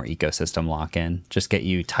to do more ecosystem lock in, just get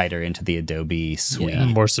you tighter into the Adobe suite.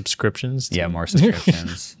 More subscriptions. Yeah, more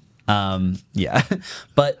subscriptions. Yeah,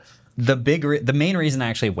 but the main reason I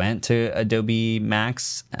actually went to Adobe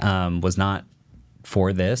Max was not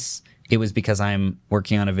for this. It was because I'm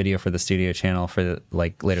working on a video for the studio channel for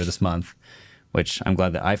like later this month, which I'm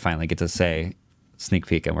glad that I finally get to say sneak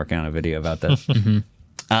peek. I'm working on a video about this,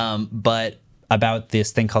 but about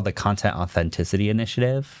this thing called the Content Authenticity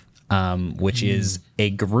Initiative. Which is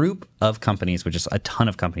a group of companies, which is a ton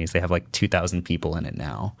of companies. They have like 2,000 people in it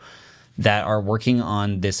now that are working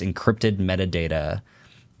on this encrypted metadata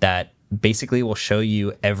that basically will show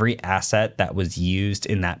you every asset that was used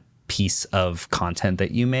in that piece of content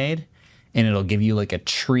that you made. And it'll give you like a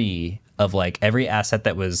tree of like every asset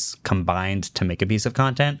that was combined to make a piece of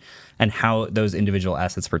content and how those individual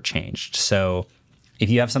assets were changed. So if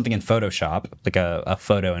you have something in Photoshop, like a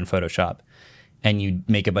photo in Photoshop, and you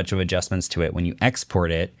make a bunch of adjustments to it, when you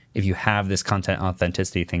export it, if you have this content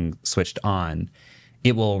authenticity thing switched on,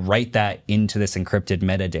 it will write that into this encrypted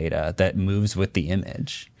metadata that moves with the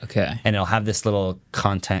image. Okay. And it'll have this little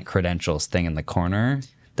content credentials thing in the corner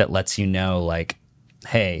that lets you know, like,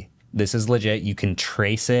 hey, this is legit. You can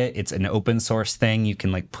trace it. It's an open source thing. You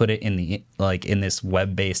can like put it in the in this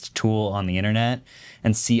web-based tool on the internet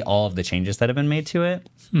and see all of the changes that have been made to it.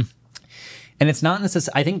 And it's not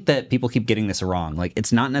necessarily, I think that people keep getting this wrong. Like,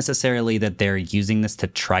 it's not necessarily that they're using this to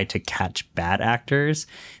try to catch bad actors.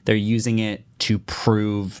 They're using it to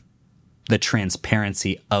prove the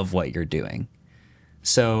transparency of what you're doing.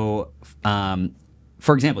 So,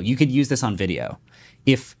 for example, you could use this on video.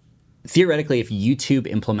 Theoretically, if YouTube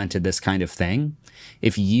implemented this kind of thing,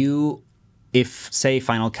 if say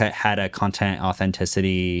Final Cut had a content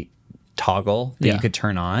authenticity toggle that you could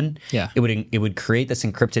turn on, it would create this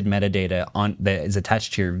encrypted metadata that is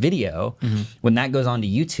attached to your video. When that goes onto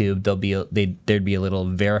YouTube, there'd be a little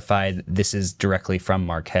verified this is directly from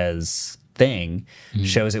Marques thing,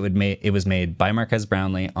 shows it was made by Marques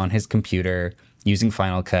Brownlee on his computer using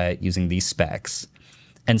Final Cut using these specs.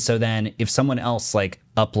 And so then if someone else like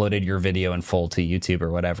uploaded your video in full to YouTube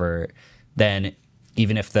or whatever, then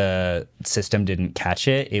even if the system didn't catch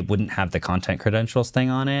it, it wouldn't have the content credentials thing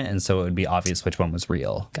on it, and so it would be obvious which one was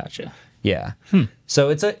real. Gotcha. Yeah. So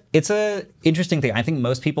it's a interesting thing. I think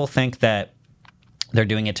most people think that they're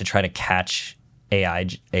doing it to try to catch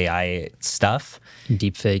AI stuff.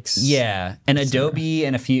 Deep fakes. Yeah, and Adobe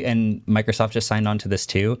and Microsoft just signed on to this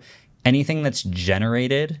too. Anything that's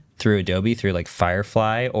generated through Adobe, through like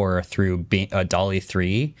Firefly or through DALL-E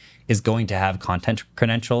 3, is going to have content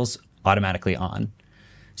credentials automatically on.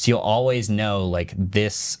 So you'll always know like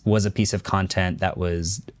this was a piece of content that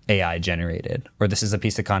was AI generated, or this is a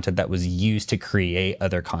piece of content that was used to create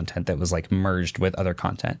other content that was like merged with other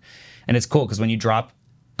content. And it's cool because when you drop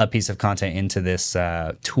a piece of content into this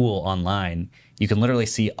tool online, you can literally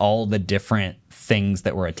see all the different things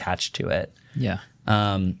that were attached to it. Yeah.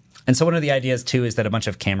 And so one of the ideas too is that a bunch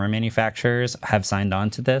of camera manufacturers have signed on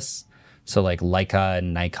to this. So like Leica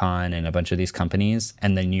and Nikon and a bunch of these companies,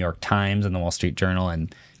 and the New York Times and the Wall Street Journal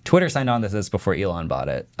and Twitter signed on to this before Elon bought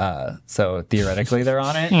it. So theoretically they're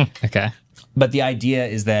on it. Okay. But the idea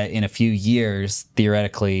is that in a few years,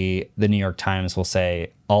 theoretically, the New York Times will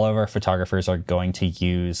say all of our photographers are going to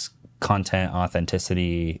use content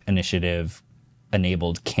authenticity initiative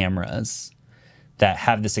enabled cameras that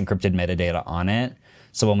have this encrypted metadata on it.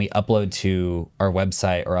 So when we upload to our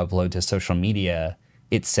website or upload to social media,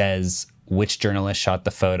 it says which journalist shot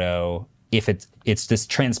the photo, if it's this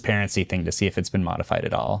transparency thing to see if it's been modified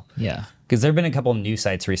at all. Yeah. Because there have been a couple news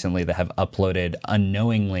sites recently that have uploaded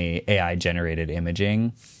unknowingly AI generated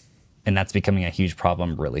imaging, and that's becoming a huge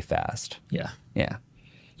problem really fast. Yeah. Yeah.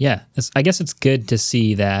 Yeah, I guess it's good to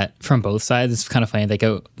see that from both sides. It's kind of funny. They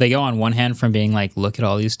go on one hand from being like, look at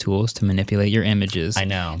all these tools to manipulate your images. I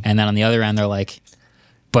know. And then on the other end, they're like,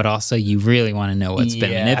 but also you really want to know what's been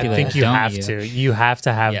Yeah, manipulated. I think you don't have to. You have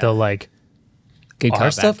to have Yeah. the like. Good Our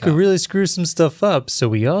cop, stuff bad could cop. really screw some stuff up, so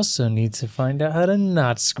we also need to find out how to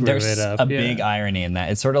not screw There's it up. a big irony in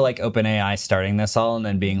that. It's sort of like OpenAI starting this all and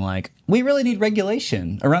then being like, we really need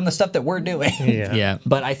regulation around the stuff that we're doing. Yeah. Yeah.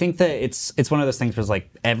 But I think that it's one of those things where it's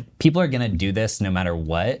like people are going to do this no matter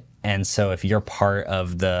what. And so if you're part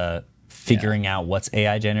of the figuring out what's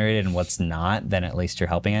AI generated and what's not, then at least you're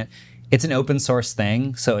helping it. It's an open source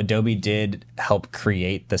thing. So Adobe did help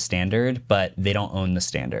create the standard, but they don't own the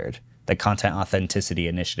standard. The Content Authenticity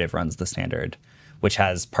Initiative runs the standard, which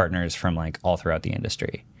has partners from like all throughout the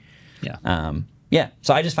industry. Yeah. Yeah,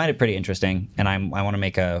 so I just find it pretty interesting, and I want to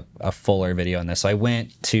make a fuller video on this. So I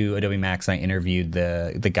went to Adobe Max and I interviewed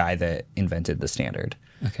the guy that invented the standard.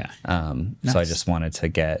 Okay. So I just wanted to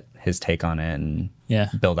get his take on it and Yeah.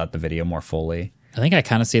 build out the video more fully. I think I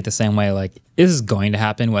kind of see it the same way. Like, this is going to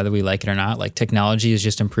happen whether we like it or not. Like, technology is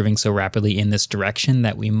just improving so rapidly in this direction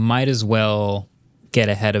that we might as well get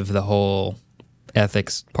ahead of the whole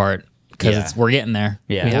ethics part because Yeah. we're getting there.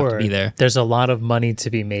 Yeah. We have to Or be there. There's a lot of money to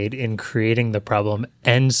be made in creating the problem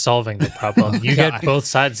and solving the problem. You get both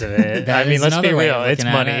sides of it. That I mean, is let's be another way of real. It's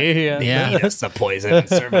looking at money. it. Yeah. Feed us the poison and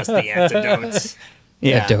serve us the antidotes.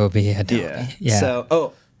 Yeah. Adobe. Yeah. Yeah.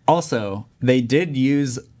 So, also, they did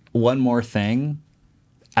use one more thing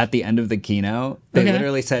at the end of the keynote. They Okay.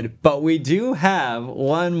 literally said, but we do have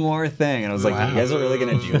one more thing. And I was like, you guys are really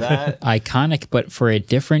going to do that? Iconic, but for a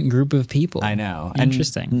different group of people. I know.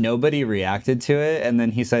 Interesting. And nobody reacted to it. And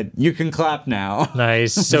then he said, you can clap now.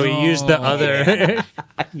 Nice. So he used the other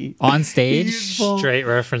On stage, straight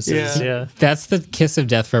references. Yeah. that's the kiss of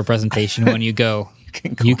death for a presentation when you go,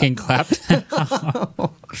 you can clap.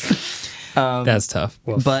 That's tough.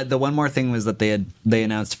 But the one more thing was that they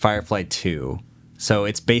announced Firefly 2. So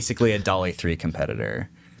it's basically a DALL-E 3 competitor.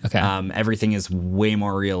 Okay. Everything is way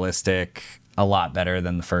more realistic, a lot better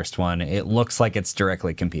than the first one. It looks like it's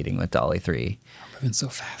directly competing with DALL-E 3. Moving so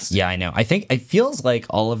fast. Yeah, I know. I think it feels like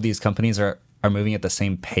all of these companies are moving at the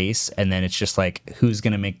same pace, and then it's just like who's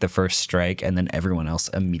going to make the first strike, and then everyone else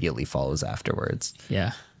immediately follows afterwards.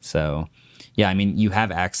 Yeah. So, yeah, I mean, you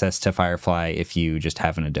have access to Firefly if you just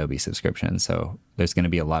have an Adobe subscription. So there's going to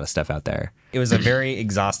be a lot of stuff out there. It was a very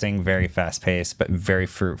exhausting, very fast paced, but very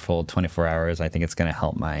fruitful 24 hours. I think it's going to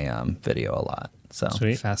help my video a lot. So,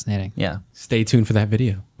 Sweet. Fascinating. yeah. Stay tuned for that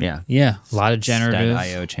video. Yeah. Yeah. A lot of generative.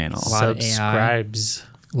 Stat.io channel. lot of AI. Subscribes.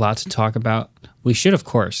 A lot to talk about. We should, of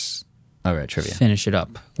course, All right, trivia. finish it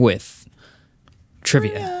up with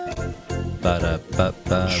trivia.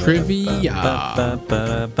 Trivia.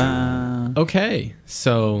 Okay,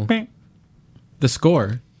 so the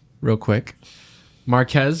score, real quick.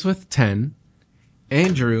 Marquez with 10.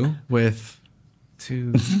 Andrew with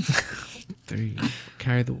 2, 3.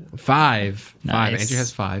 Carry the 5. Nice. 5. Andrew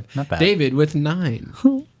has 5. Not bad. David with 9.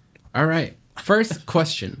 All right. First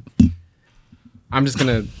question. I'm just going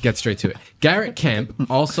to get straight to it. Garrett Camp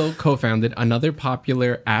also co-founded another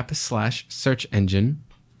popular app/search engine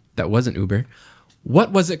that wasn't Uber.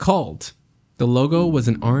 What was it called? The logo was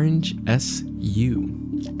an orange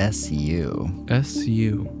SU. SU.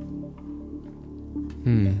 SU.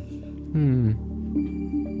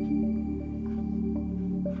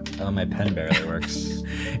 Oh, my pen barely works.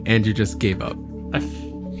 Andrew just gave up.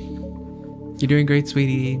 You're doing great,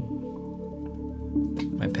 sweetie.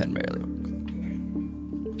 My pen barely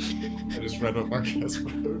works. I just read what Marquez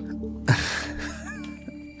wrote.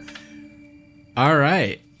 All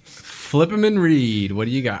right. Flip 'em and read. What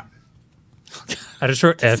do you got? I just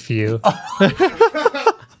wrote F you.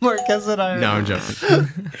 Marquez and I. No, I'm joking.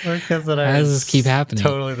 Marquez and I. How does this keep happening?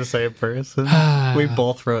 Totally the same person. We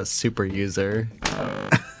both wrote super user.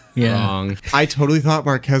 Yeah. Wrong. I totally thought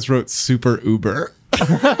Marquez wrote Super Uber.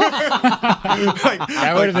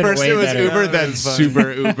 That would have been First way it was better. Uber, then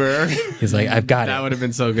Super Uber. He's like, I've got That it. would have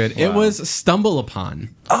been so good. It was Stumble Upon.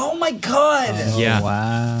 Oh my god. Yeah.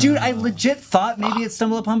 Wow. Dude, I legit thought maybe it's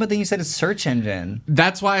Stumble Upon, but then you said it's search engine.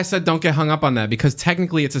 That's why I said don't get hung up on that, because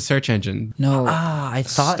technically it's a search engine. No. I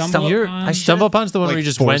thought Upon. Stumble Upon's the one where you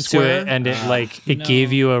just went to Foursquare? it and it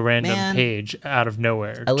gave you a random Man. page out of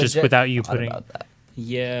nowhere, I just legit without you thought putting. about that.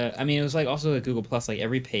 Yeah, I mean, it was like also like Google Plus. Like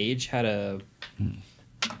every page had a.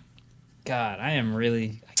 God, I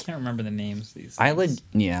can't remember the names of these.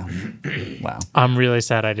 Yeah. Wow. I'm really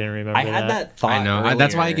sad I didn't remember I had that thought. I know.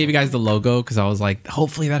 That's why I gave you guys the logo, because I was like,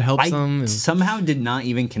 hopefully that helps I them. somehow did not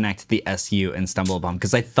even connect the SU and Stumble Upon,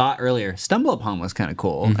 because I thought earlier Stumble Upon was kind of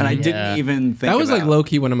cool, and I didn't even think That was like about- low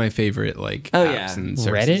key one of my favorite apps yeah. and Reddit?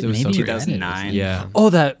 services. It was Maybe so great. 2009. Yeah. Oh,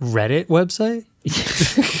 that Reddit website?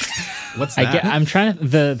 What's that? I'm trying to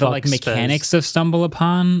the like Fuck mechanics of Stumble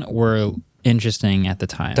Upon were interesting at the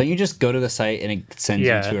time. Don't you just go to the site and it sends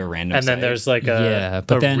Yeah. you to a random And site? then there's like Yeah,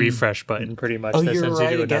 but a then- refresh button pretty much oh, that you're sends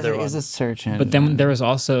right. you to I guess another it one. is a search engine. But then there was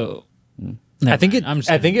also. I think it. I'm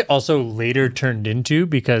just I think it also later turned into,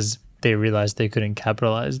 because they realized they couldn't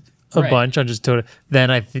capitalize a Right. bunch on just total.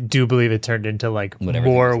 Then I do believe it turned into like Whatever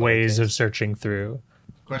more thing was ways lowercase. of searching through.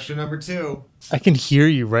 Question number 2. I can hear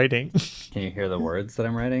you writing. Can you hear the words that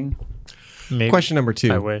I'm writing? Maybe. Question number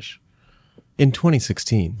 2. I wish. In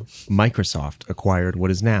 2016, Microsoft acquired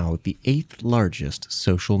what is now the 8th largest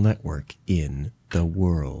social network in the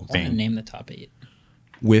world. I'm gonna name the top 8.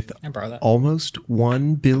 With Can I borrow that? almost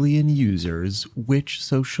 1 billion users, which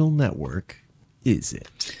social network is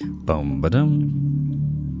it? Boom,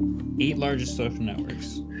 ba-dum. 8 largest social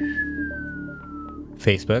networks.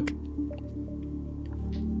 Facebook.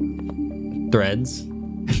 Threads.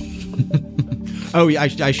 Oh, yeah,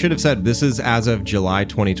 I should have said this is as of July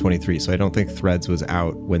 2023, so I don't think Threads was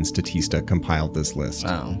out when Statista compiled this list.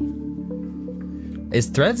 Oh. Is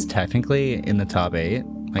Threads technically in the top 8?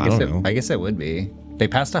 I don't know. I guess it would be. They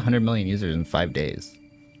passed 100 million users in 5 days.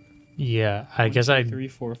 Yeah, I guess I 3,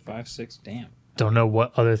 4, 5, 6. Damn. don't know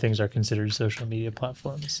what other things are considered social media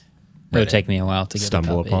platforms. It would take me a while to get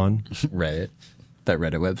Stumble the top 8. upon. Reddit. That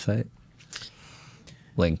Reddit website.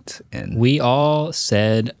 LinkedIn. We all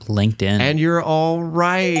said LinkedIn. And you're all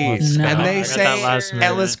right. No. And I they got say that last minute.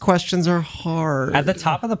 Ellis questions are hard. At the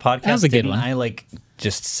top of the podcast, That was a good didn't one. I like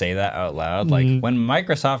just say that out loud? Like when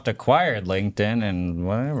Microsoft acquired LinkedIn and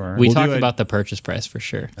whatever. we We'll talked do it. about the purchase price for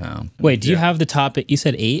sure. Oh. Wait, do you have the top? You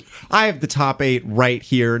said 8. I have the top 8 right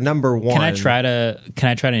here. Number 1. Can I try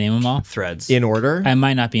to name them all? Threads. in order? I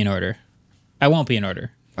might not be in order. I won't be in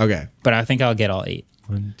order, Okay. but I think I'll get all 8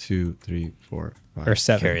 1, 2, 3, 4, 5. or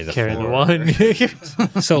 7. Carry the Carry the four. one.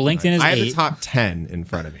 So LinkedIn is I have 8. the top 10 in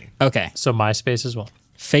front of me. Okay, So MySpace as well.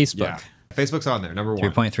 Facebook. Facebook's on there, number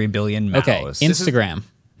 1. 3.3 billion mouse. Okay, Instagram,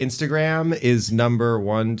 Instagram is number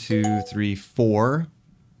 1, 2, 3, 4.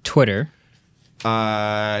 Twitter,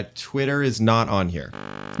 Twitter is not on here.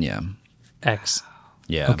 Yeah. X.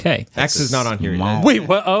 Yeah. Okay. X is not on here. small. Wait,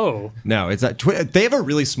 what? Oh, No, it's not. They have a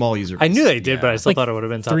really small user base. I knew they did, but I still Like thought it would have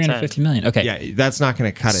been top 10. 350 million. Okay. Yeah, that's not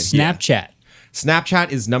going to cut it. Yeah. Snapchat.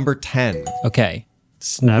 Snapchat is number 10. Okay.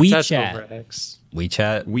 Snapchat's WeChat. over X.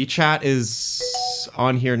 WeChat. WeChat is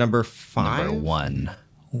on here number 5. Number 1.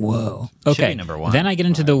 Whoa. be Okay. number 1. Then I get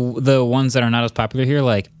into the ones that are not as popular here.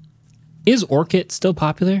 Like, is Orkut still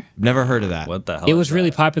popular? Never heard of that. What the hell? It was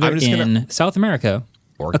really popular I'm just in gonna- South America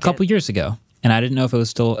a Orkut? couple years ago, and I didn't know if it was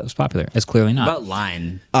still as popular. It's clearly not. About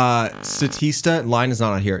Line. Statista, Line is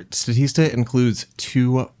not on here. Statista includes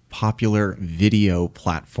 2 popular video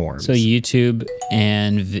platforms. So YouTube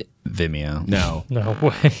and Vimeo. No. No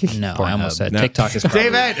way. no, I almost said No. TikTok is probably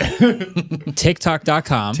David!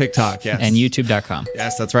 TikTok.com TikTok, yes. and YouTube.com.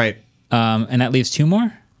 Yes, that's right. And that leaves 2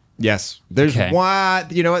 more. Yes. There's Okay. one,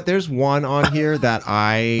 you know what? There's one on here that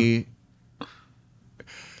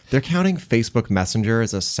they're counting Facebook Messenger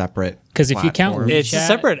as a separate Because if you count platform. It's a WeChat,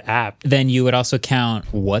 separate app. then you would also count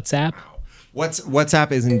WhatsApp.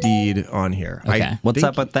 WhatsApp is Indeed on here. Okay. What's think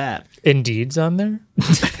up with that? Indeed's on there.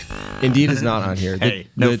 Indeed is not on here.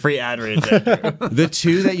 The, free ad reads. Andrew. the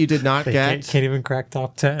 2 that you did not They get, can't even crack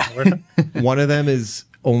top 10. We're not- one of them is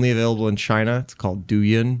only available in China. It's called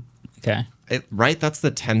Douyin. Okay. Right? That's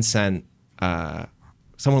the Tencent.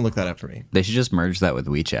 Someone look that up for me. They should just merge that with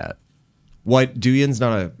WeChat. What? Douyin's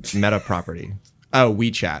not a Meta property. Oh,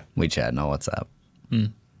 WeChat. WeChat, no WhatsApp.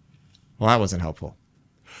 Well, that wasn't helpful.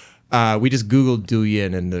 We just Googled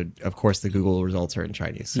Douyin, and of course the Google results are in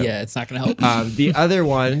Chinese. So. Yeah, it's not going to help. The other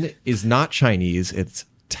one is not Chinese. It's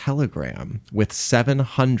Telegram with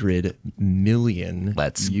 700 million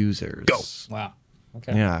users. Go. Wow.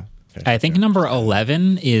 Okay. Yeah. I think number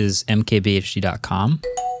 11 is mkbhd.com.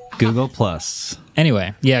 Google Plus.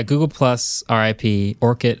 Anyway, yeah, Google Plus, RIP,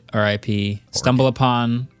 Orkut, RIP, Stumble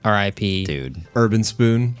Upon, RIP, Dude. Urban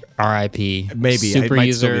Spoon. RIP, Maybe. Super it might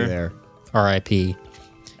User, still be there. RIP.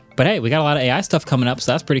 But hey, we got a lot of AI stuff coming up,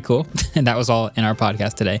 so that's pretty cool. And that was all in our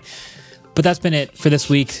podcast today. But that's been it for this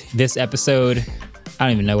week, this episode. I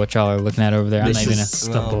don't even know what y'all are looking at over there. I'm not even gonna...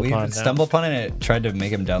 Stumble upon it. It tried to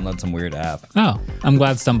make him download some weird app. Oh, I'm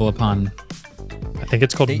glad Stumble Upon I think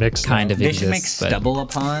it's called Mix. kind of They exists. should make but- Stumble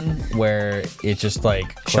Upon where it's just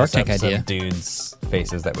like Shark Tank close-ups idea. of dudes'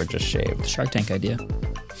 faces that were just shaved. Shark Tank idea.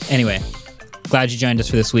 Anyway, glad you joined us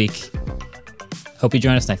for this week. Hope you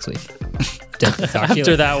join us next week. Talk to you After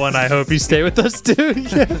later. that one, I hope you stay with us too.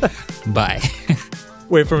 Bye.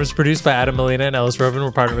 Waveform is produced by Adam Molina and Ellis Robin.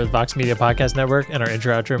 We're partnered with Vox Media Podcast Network, and our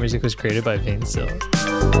intro-outro music was created by Vane Sill.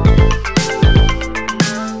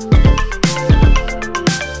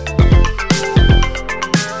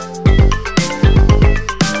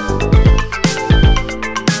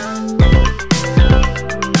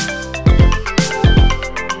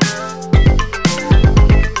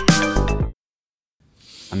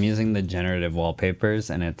 I'm using the generative wallpapers,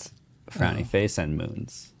 and it's frowny face and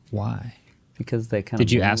moons Why? because they kind of.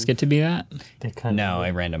 Did you ask it to be that? No,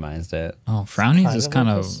 I randomized it. Oh, frownies Kind is of kind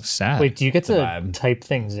like of this. sad. Wait, do you get to vibe. type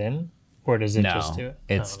things in, or does it No, just do it?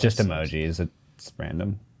 it's Oh, just that's- emojis. It's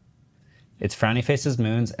random. It's frowny faces,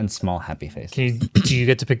 moons, and small happy faces. Do you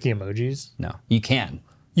get to pick the emojis? No, you can.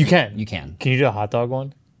 You can. You can. Can you do a hot dog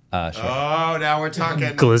one? Sure. Oh, now we're talking.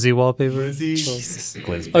 Glizzy wallpaper.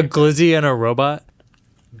 Glizzy. A glizzy and a robot.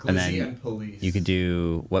 And then you could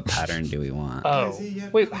do what pattern do we want? Oh,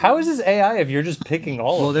 wait. How is this AI if you're just picking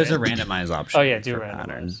all Well, of there's it? a randomize option. Oh, yeah, do for randomize.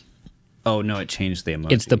 patterns. Oh no, it changed the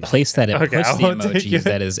emoji. It's the place that it Okay, puts I the won't take emojis it.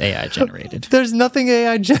 that is AI generated. There's nothing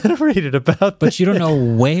AI generated about But you don't know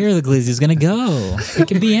where the glizzy is going to go. It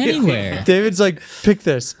can be anywhere. David's like, pick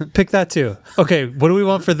this, pick that too. Okay, what do we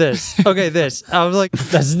want for this? Okay, this. I was like,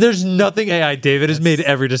 there's nothing AI. David has made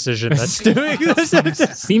every decision that's doing this.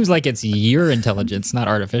 Seems like it's your intelligence, not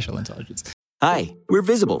artificial intelligence. Hi, we're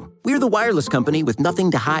Visible. We're the wireless company with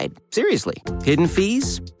nothing to hide. Seriously. Hidden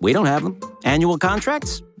fees? We don't have them. Annual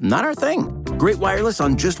contracts? Not our thing. Great wireless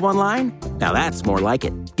on just one line? Now that's more like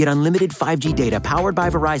it. Get unlimited 5G data powered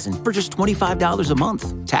by Verizon for just $25 a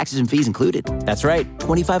month. Taxes and fees included. That's right,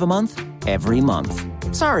 $25 a month, every month.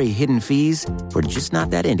 Sorry, hidden fees. We're just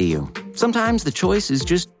not that into you. Sometimes the choice is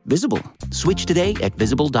just Visible. Switch today at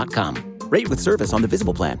Visible.com. Rate with service on the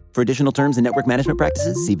Visible plan. For additional terms and network management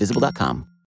practices, see Visible.com.